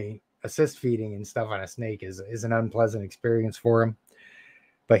normally assist feeding and stuff on a snake is an unpleasant experience for him,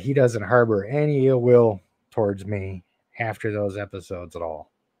 but he doesn't harbor any ill will towards me after those episodes at all.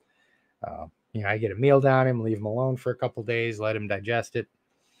 I get a meal down him, leave him alone for a couple days, let him digest it,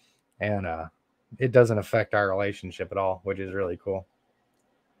 and it doesn't affect our relationship at all, which is really cool.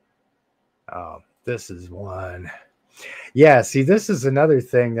 This is one. Yeah, see, this is another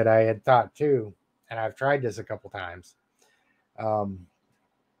thing that I had thought too, and I've tried this a couple times. I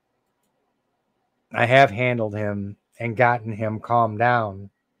have handled him and gotten him calmed down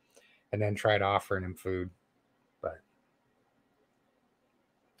and then tried offering him food. But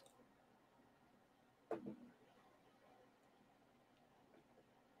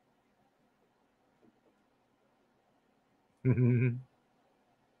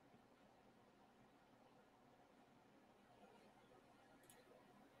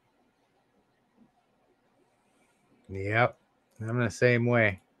yep, I'm the same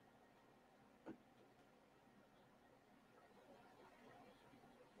way.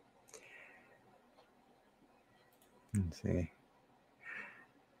 Let's see.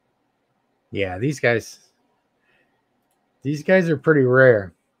 Yeah, these guys are pretty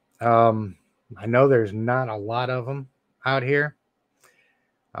rare. I know there's not a lot of them out here.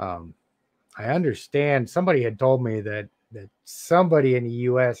 I understand somebody had told me that somebody in the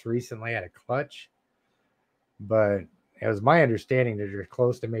U.S. recently had a clutch, but it was my understanding that there's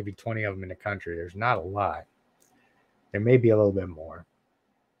close to maybe 20 of them in the country. There's not a lot. There may be a little bit more.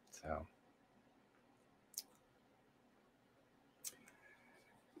 So,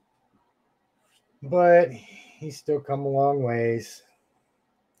 but he's still come a long ways.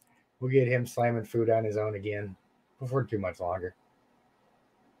 We'll get him slamming food on his own again before too much longer.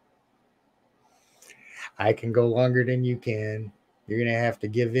 I can go longer than you can. You're going to have to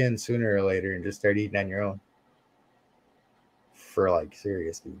give in sooner or later and just start eating on your own. For like,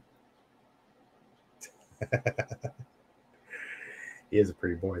 seriously. He is a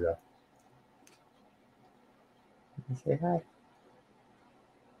pretty boy, though. Say hi.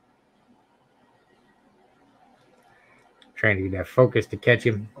 Trying to get that focus to catch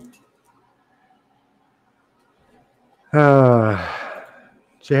him.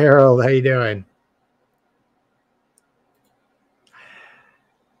 Gerald, how you doing?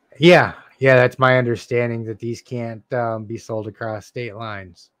 Yeah, that's my understanding that these can't be sold across state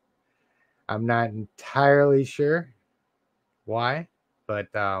lines. I'm not entirely sure why, but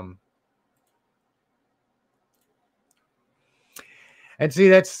and see,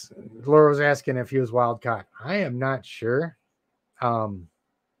 that's Laura was asking if he was wild caught. I am not sure. I'm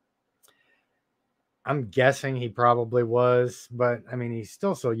guessing he probably was, but I mean, he's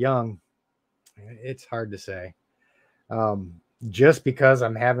still so young. It's hard to say. Just because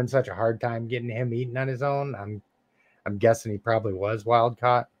I'm having such a hard time getting him eating on his own, I'm guessing he probably was wild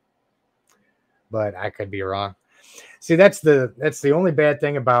caught, but I could be wrong. See, that's the only bad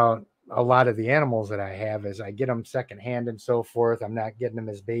thing about a lot of the animals that I have is I get them secondhand and so forth. I'm not getting them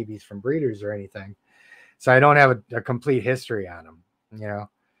as babies from breeders or anything, so I don't have a complete history on them.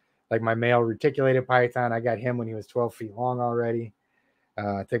 Like my male reticulated python, I got him when he was 12 feet long already.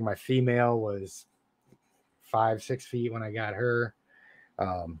 I think my female was 5-6 feet when I got her.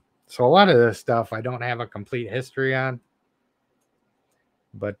 So a lot of this stuff I don't have a complete history on,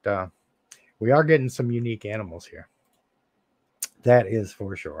 but we are getting some unique animals here. That is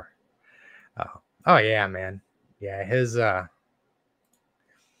for sure. Oh yeah, man. Yeah,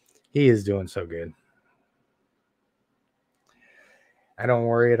 he is doing so good. I don't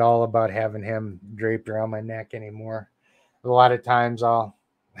worry at all about having him draped around my neck anymore. A lot of times I'll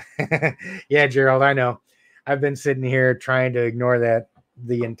yeah, Gerald, I know. I've been sitting here trying to ignore that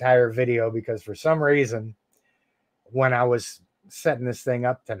the entire video because for some reason when I was setting this thing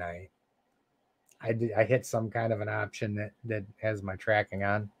up tonight, I hit some kind of an option that has my tracking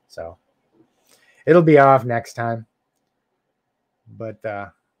on. So it'll be off next time. But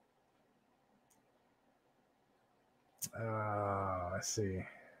let's see.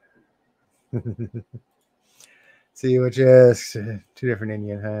 See, which is two different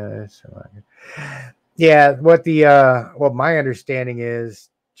Indian hunts. Yeah, what my understanding is,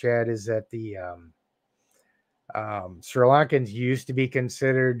 Chad, is that the Sri Lankans used to be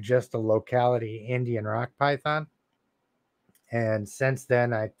considered just a locality Indian rock python, And since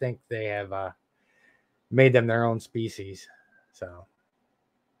then, I think they have made them their own species. So,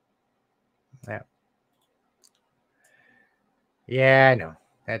 yeah. Yeah, I know.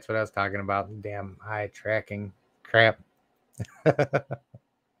 That's what I was talking about. Damn eye tracking crap.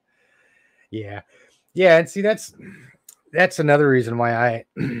 Yeah. Yeah, and see that's another reason why I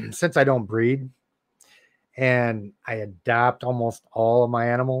since I don't breed and I adopt almost all of my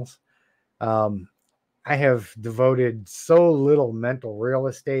animals, um, I have devoted so little mental real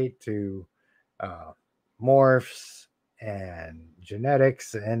estate to uh, morphs and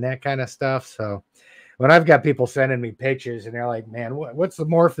genetics and that kind of stuff. So when I've got people sending me pictures and they're like, "Man, what's the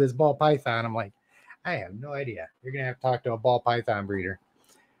morph of this ball python?" I'm like, "I have no idea. You're gonna have to talk to a ball python breeder."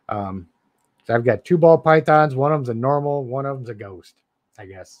 Um, so I've got two ball pythons. One of them's a normal. One of them's a ghost, I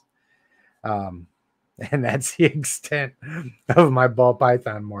guess. Um, and that's the extent of my ball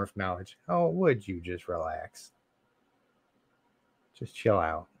python morph knowledge. Oh, would you just relax? Just chill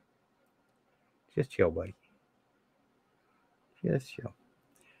out. Just chill, buddy. Just chill.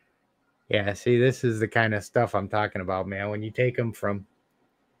 Yeah, see, this is the kind of stuff I'm talking about, man. When you take them from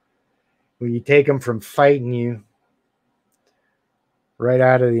fighting you right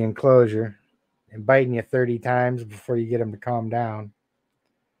out of the enclosure and biting you 30 times before you get them to calm down.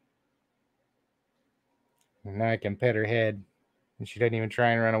 And now I can pet her head, and she doesn't even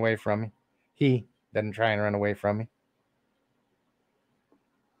try and run away from me. He doesn't try and run away from me.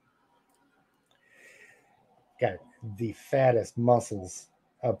 Got the fattest muscles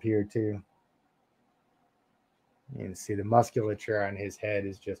up here, too. You can see the musculature on his head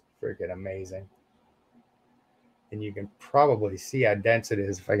is just freaking amazing. And you can probably see how dense it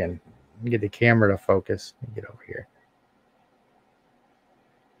is if I can get the camera to focus. Let me get over here.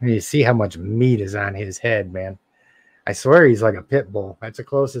 And you see how much meat is on his head, man. I swear he's like a pit bull. That's the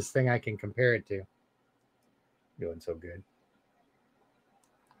closest thing I can compare it to. Doing so good.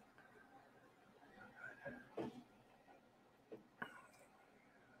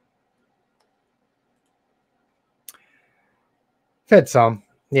 Fed some.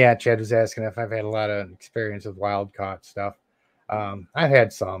 Yeah, Chad was asking if I've had a lot of experience with wild caught stuff. I've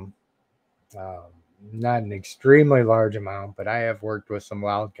had some. Um, Not an extremely large amount, but I have worked with some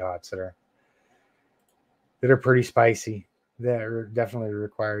wild caughts that are pretty spicy. That are definitely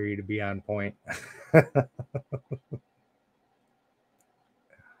require you to be on point.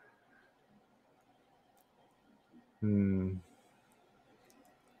 Hmm.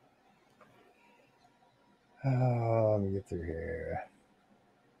 Oh, let me get through here.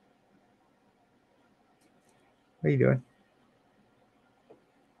 What are you doing?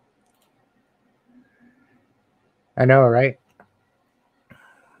 I know, right?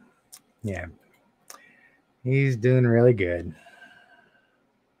 Yeah, he's doing really good.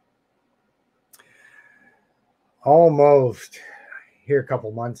 Almost here a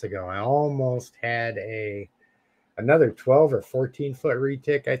couple months ago, I almost had another 12 or 14-foot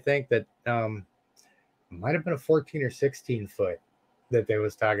retic. I think that might have been a 14 or 16-foot that they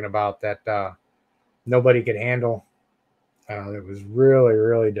was talking about that nobody could handle. It was really,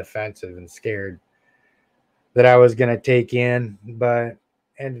 really defensive and scared that I was going to take in, but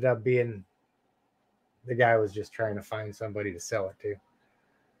ended up being the guy was just trying to find somebody to sell it to.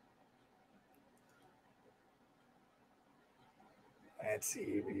 Let's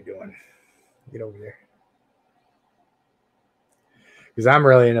see, what are you doing? Get over there. Because I'm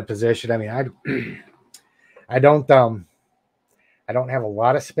really in a position. I mean, I I don't have a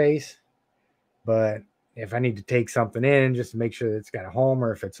lot of space, but if I need to take something in just to make sure that it's got a home,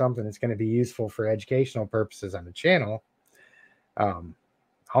 or if it's something that's going to be useful for educational purposes on the channel, um,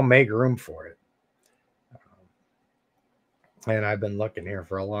 I'll make room for it. And I've been looking here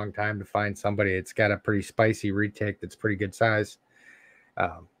for a long time to find somebody that's got a pretty spicy retic that's pretty good size.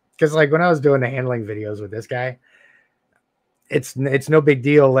 Because like when I was doing the handling videos with this guy, it's no big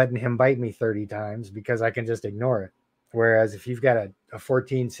deal letting him bite me 30 times because I can just ignore it. Whereas if you've got a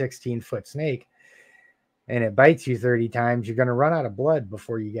 14, 16-foot snake and it bites you 30 times, you're going to run out of blood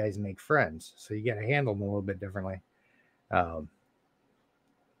before you guys make friends. So you got to handle them a little bit differently. Um,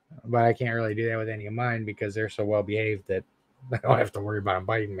 but I can't really do that with any of mine because they're so well behaved that I don't have to worry about them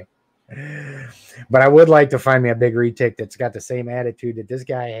biting me. But I would like to find me a big retic that's got the same attitude that this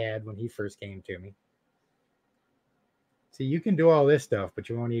guy had when he first came to me. See, you can do all this stuff, but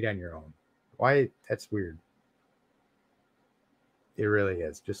you won't eat on your own. Why? That's weird. It really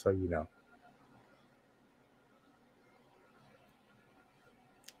is, just so you know.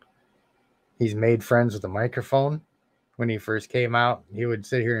 He's made friends with the microphone. When he first came out, he would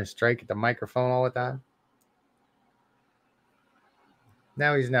sit here and strike at the microphone all the time.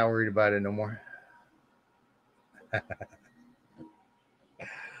 Now he's not worried about it no more.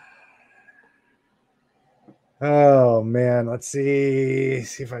 Oh man, let's see.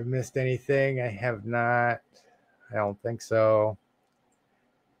 See if I've missed anything. I have not. I don't think so.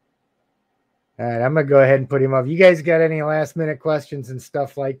 All right, I'm gonna go ahead and put him up. You guys got any last minute questions and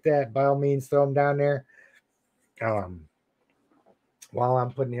stuff like that? By all means, throw them down there. While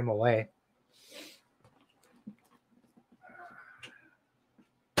I'm putting him away.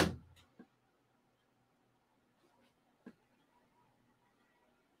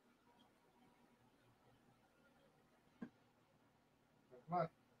 Come on.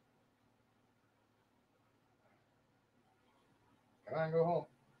 Come on, go home.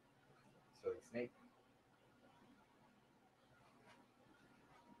 So the snake.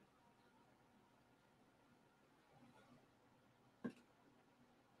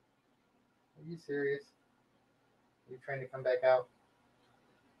 Are you serious? Are you trying to come back out?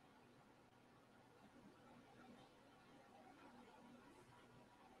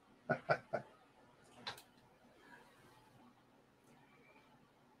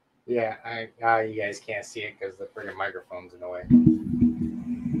 Yeah, you guys can't see it because the friggin' microphone's in the way.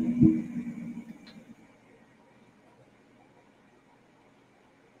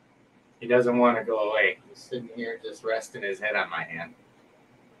 He doesn't want to go away. He's sitting here just resting his head on my hand.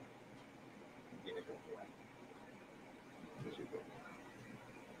 You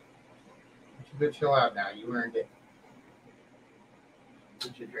should chill out now. You earned it. You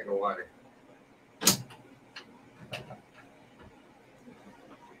should drink of water.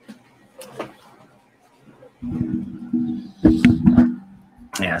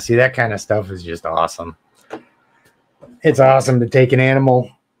 Yeah, see, that kind of stuff is just awesome. It's awesome to take an animal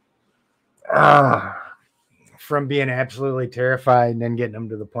from being absolutely terrified and then getting them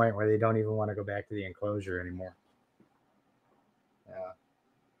to the point where they don't even want to go back to the enclosure anymore. Yeah.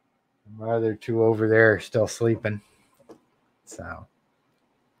 My other two over there are still sleeping. So,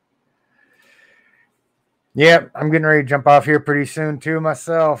 yep, I'm getting ready to jump off here pretty soon too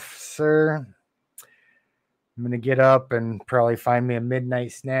myself, sir. I'm going to get up and probably find me a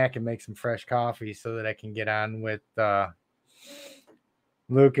midnight snack and make some fresh coffee so that I can get on with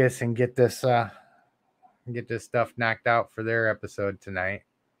Lucas and get this stuff knocked out for their episode tonight.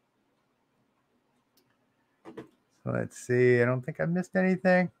 So let's see. I don't think I missed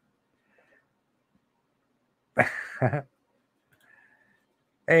anything.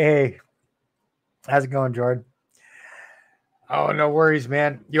 Hey, how's it going, Jordan? Oh, no worries,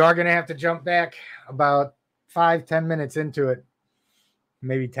 man. You are going to have to jump back about 5-10 minutes into it.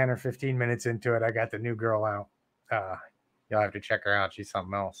 Maybe 10 or 15 minutes into it. I got the new girl out. You'll have to check her out. She's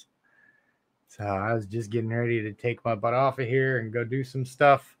something else. So I was just getting ready to take my butt off of here and go do some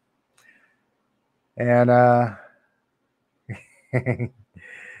stuff. And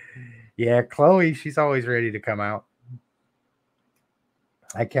yeah, Chloe, she's always ready to come out.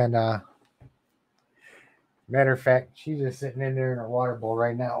 I can matter of fact, she's just sitting in there in her water bowl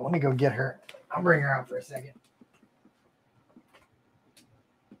right now. Let me go get her. I'll bring her out for a second.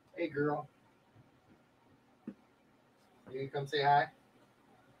 Hey girl. You can come say hi?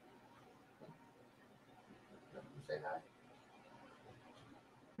 Say hi.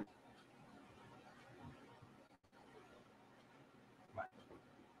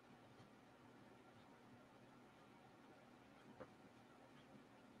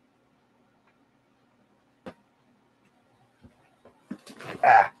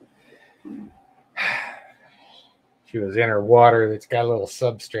 She was in her water that's got a little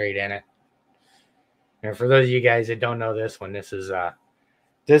substrate in it. And for those of you guys that don't know this one, this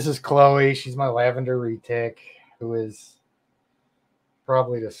is Chloe. She's my lavender retic, who is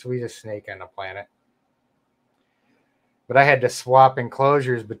probably the sweetest snake on the planet. But I had to swap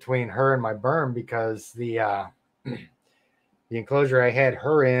enclosures between her and my berm because the enclosure I had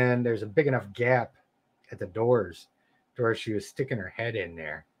her in, there's a big enough gap at the doors to where she was sticking her head in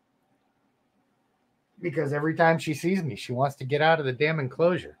there. Because every time she sees me, she wants to get out of the damn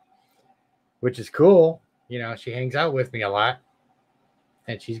enclosure, which is cool. You know, she hangs out with me a lot,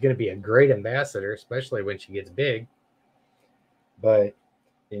 and she's going to be a great ambassador, especially when she gets big. But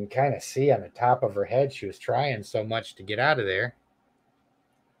you can kind of see on the top of her head, she was trying so much to get out of there.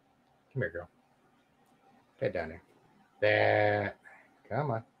 Come here, girl. Get down there. That. Come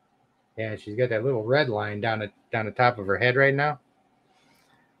on. Yeah, she's got that little red line down the top of her head right now.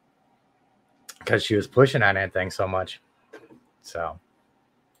 Because she was pushing on that thing so much. So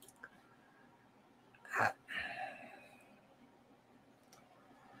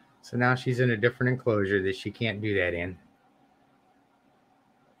now she's in a different enclosure that she can't do that in.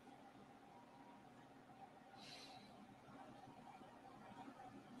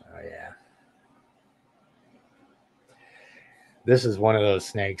 Oh yeah. This is one of those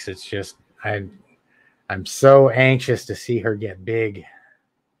snakes. It's just I I'm so anxious to see her get big.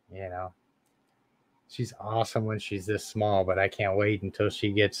 You know, she's awesome when she's this small, but I can't wait until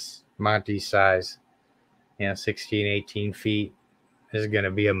she gets Monty's size. 16, 18 feet. This is going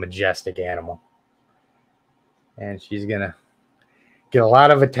to be a majestic animal. And she's going to get a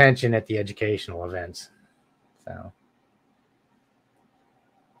lot of attention at the educational events. So.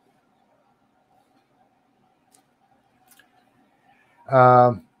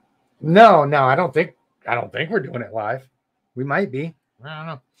 No, I don't think we're doing it live. We might be. I don't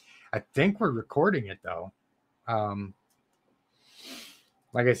know. I think we're recording it though.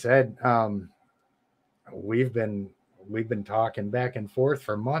 Like I said, we've been talking back and forth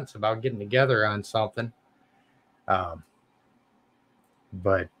for months about getting together on something. But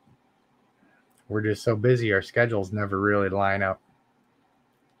we're just so busy, our schedules never really line up.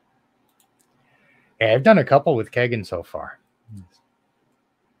 Yeah, I've done a couple with Kegan so far.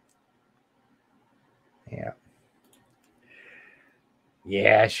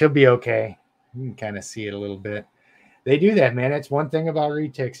 Yeah, she'll be okay. You can kind of see it a little bit. They do that, man. It's one thing about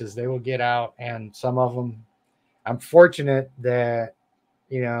retics is they will get out, and some of them, I'm fortunate that,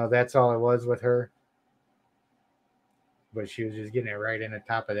 that's all it was with her. But she was just getting it right in the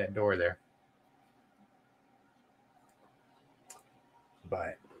top of that door there.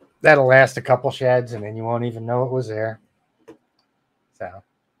 But that'll last a couple sheds, and then you won't even know it was there. So.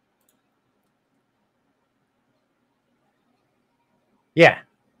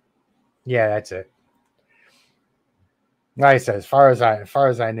 Yeah, that's it. Like I said, as far as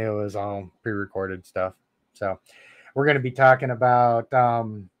I knew, it was all pre-recorded stuff. So we're going to be talking about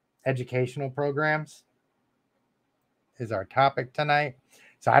educational programs is our topic tonight.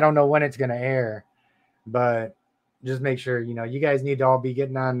 So I don't know when it's going to air, but just make sure, you guys need to all be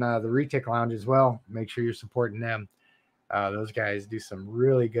getting on the Retic Lounge as well. Make sure you're supporting them. Those guys do some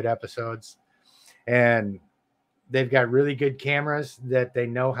really good episodes, and they've got really good cameras that they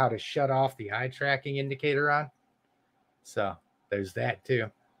know how to shut off the eye tracking indicator on. So there's that too.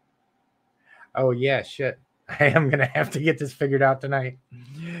 Oh yeah, shit. I am going to have to get this figured out tonight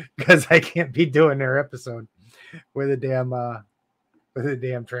because I can't be doing their episode with a damn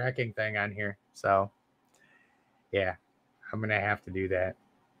tracking thing on here. So yeah, I'm going to have to do that.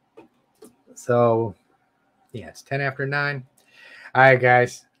 So yeah, it's 10 after 9. All right,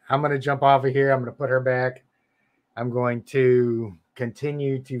 guys, I'm going to jump off of here. I'm going to put her back. I'm going to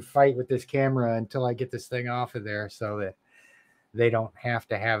continue to fight with this camera until I get this thing off of there so that they don't have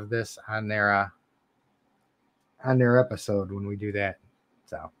to have this on their episode when we do that.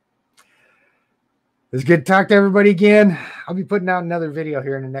 So it's good to talk to everybody again. I'll be putting out another video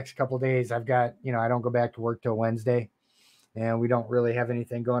here in the next couple of days. I've got, I don't go back to work till Wednesday, and we don't really have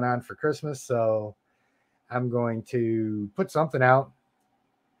anything going on for Christmas. So I'm going to put something out.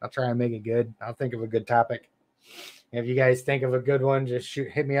 I'll try and make it good. I'll think of a good topic. If you guys think of a good one, just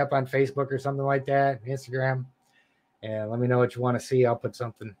hit me up on Facebook or something like that, Instagram, and let me know what you want to see. I'll put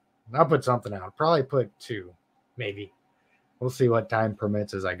something out. Probably put 2, maybe. We'll see what time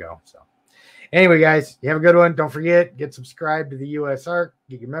permits as I go. So anyway, guys, you have a good one. Don't forget, get subscribed to the USARK,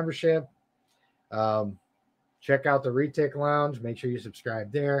 get your membership. Check out the Retic Lounge. Make sure you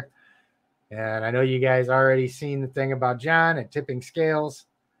subscribe there. And I know you guys already seen the thing about John at Tipping Scales.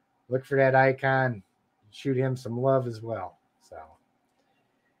 Look for that icon. Shoot him some love as well. So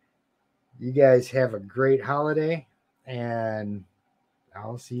you guys have a great holiday, and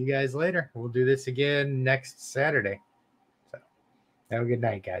I'll see you guys later. We'll do this again next Saturday. So have a good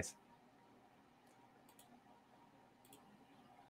night, guys.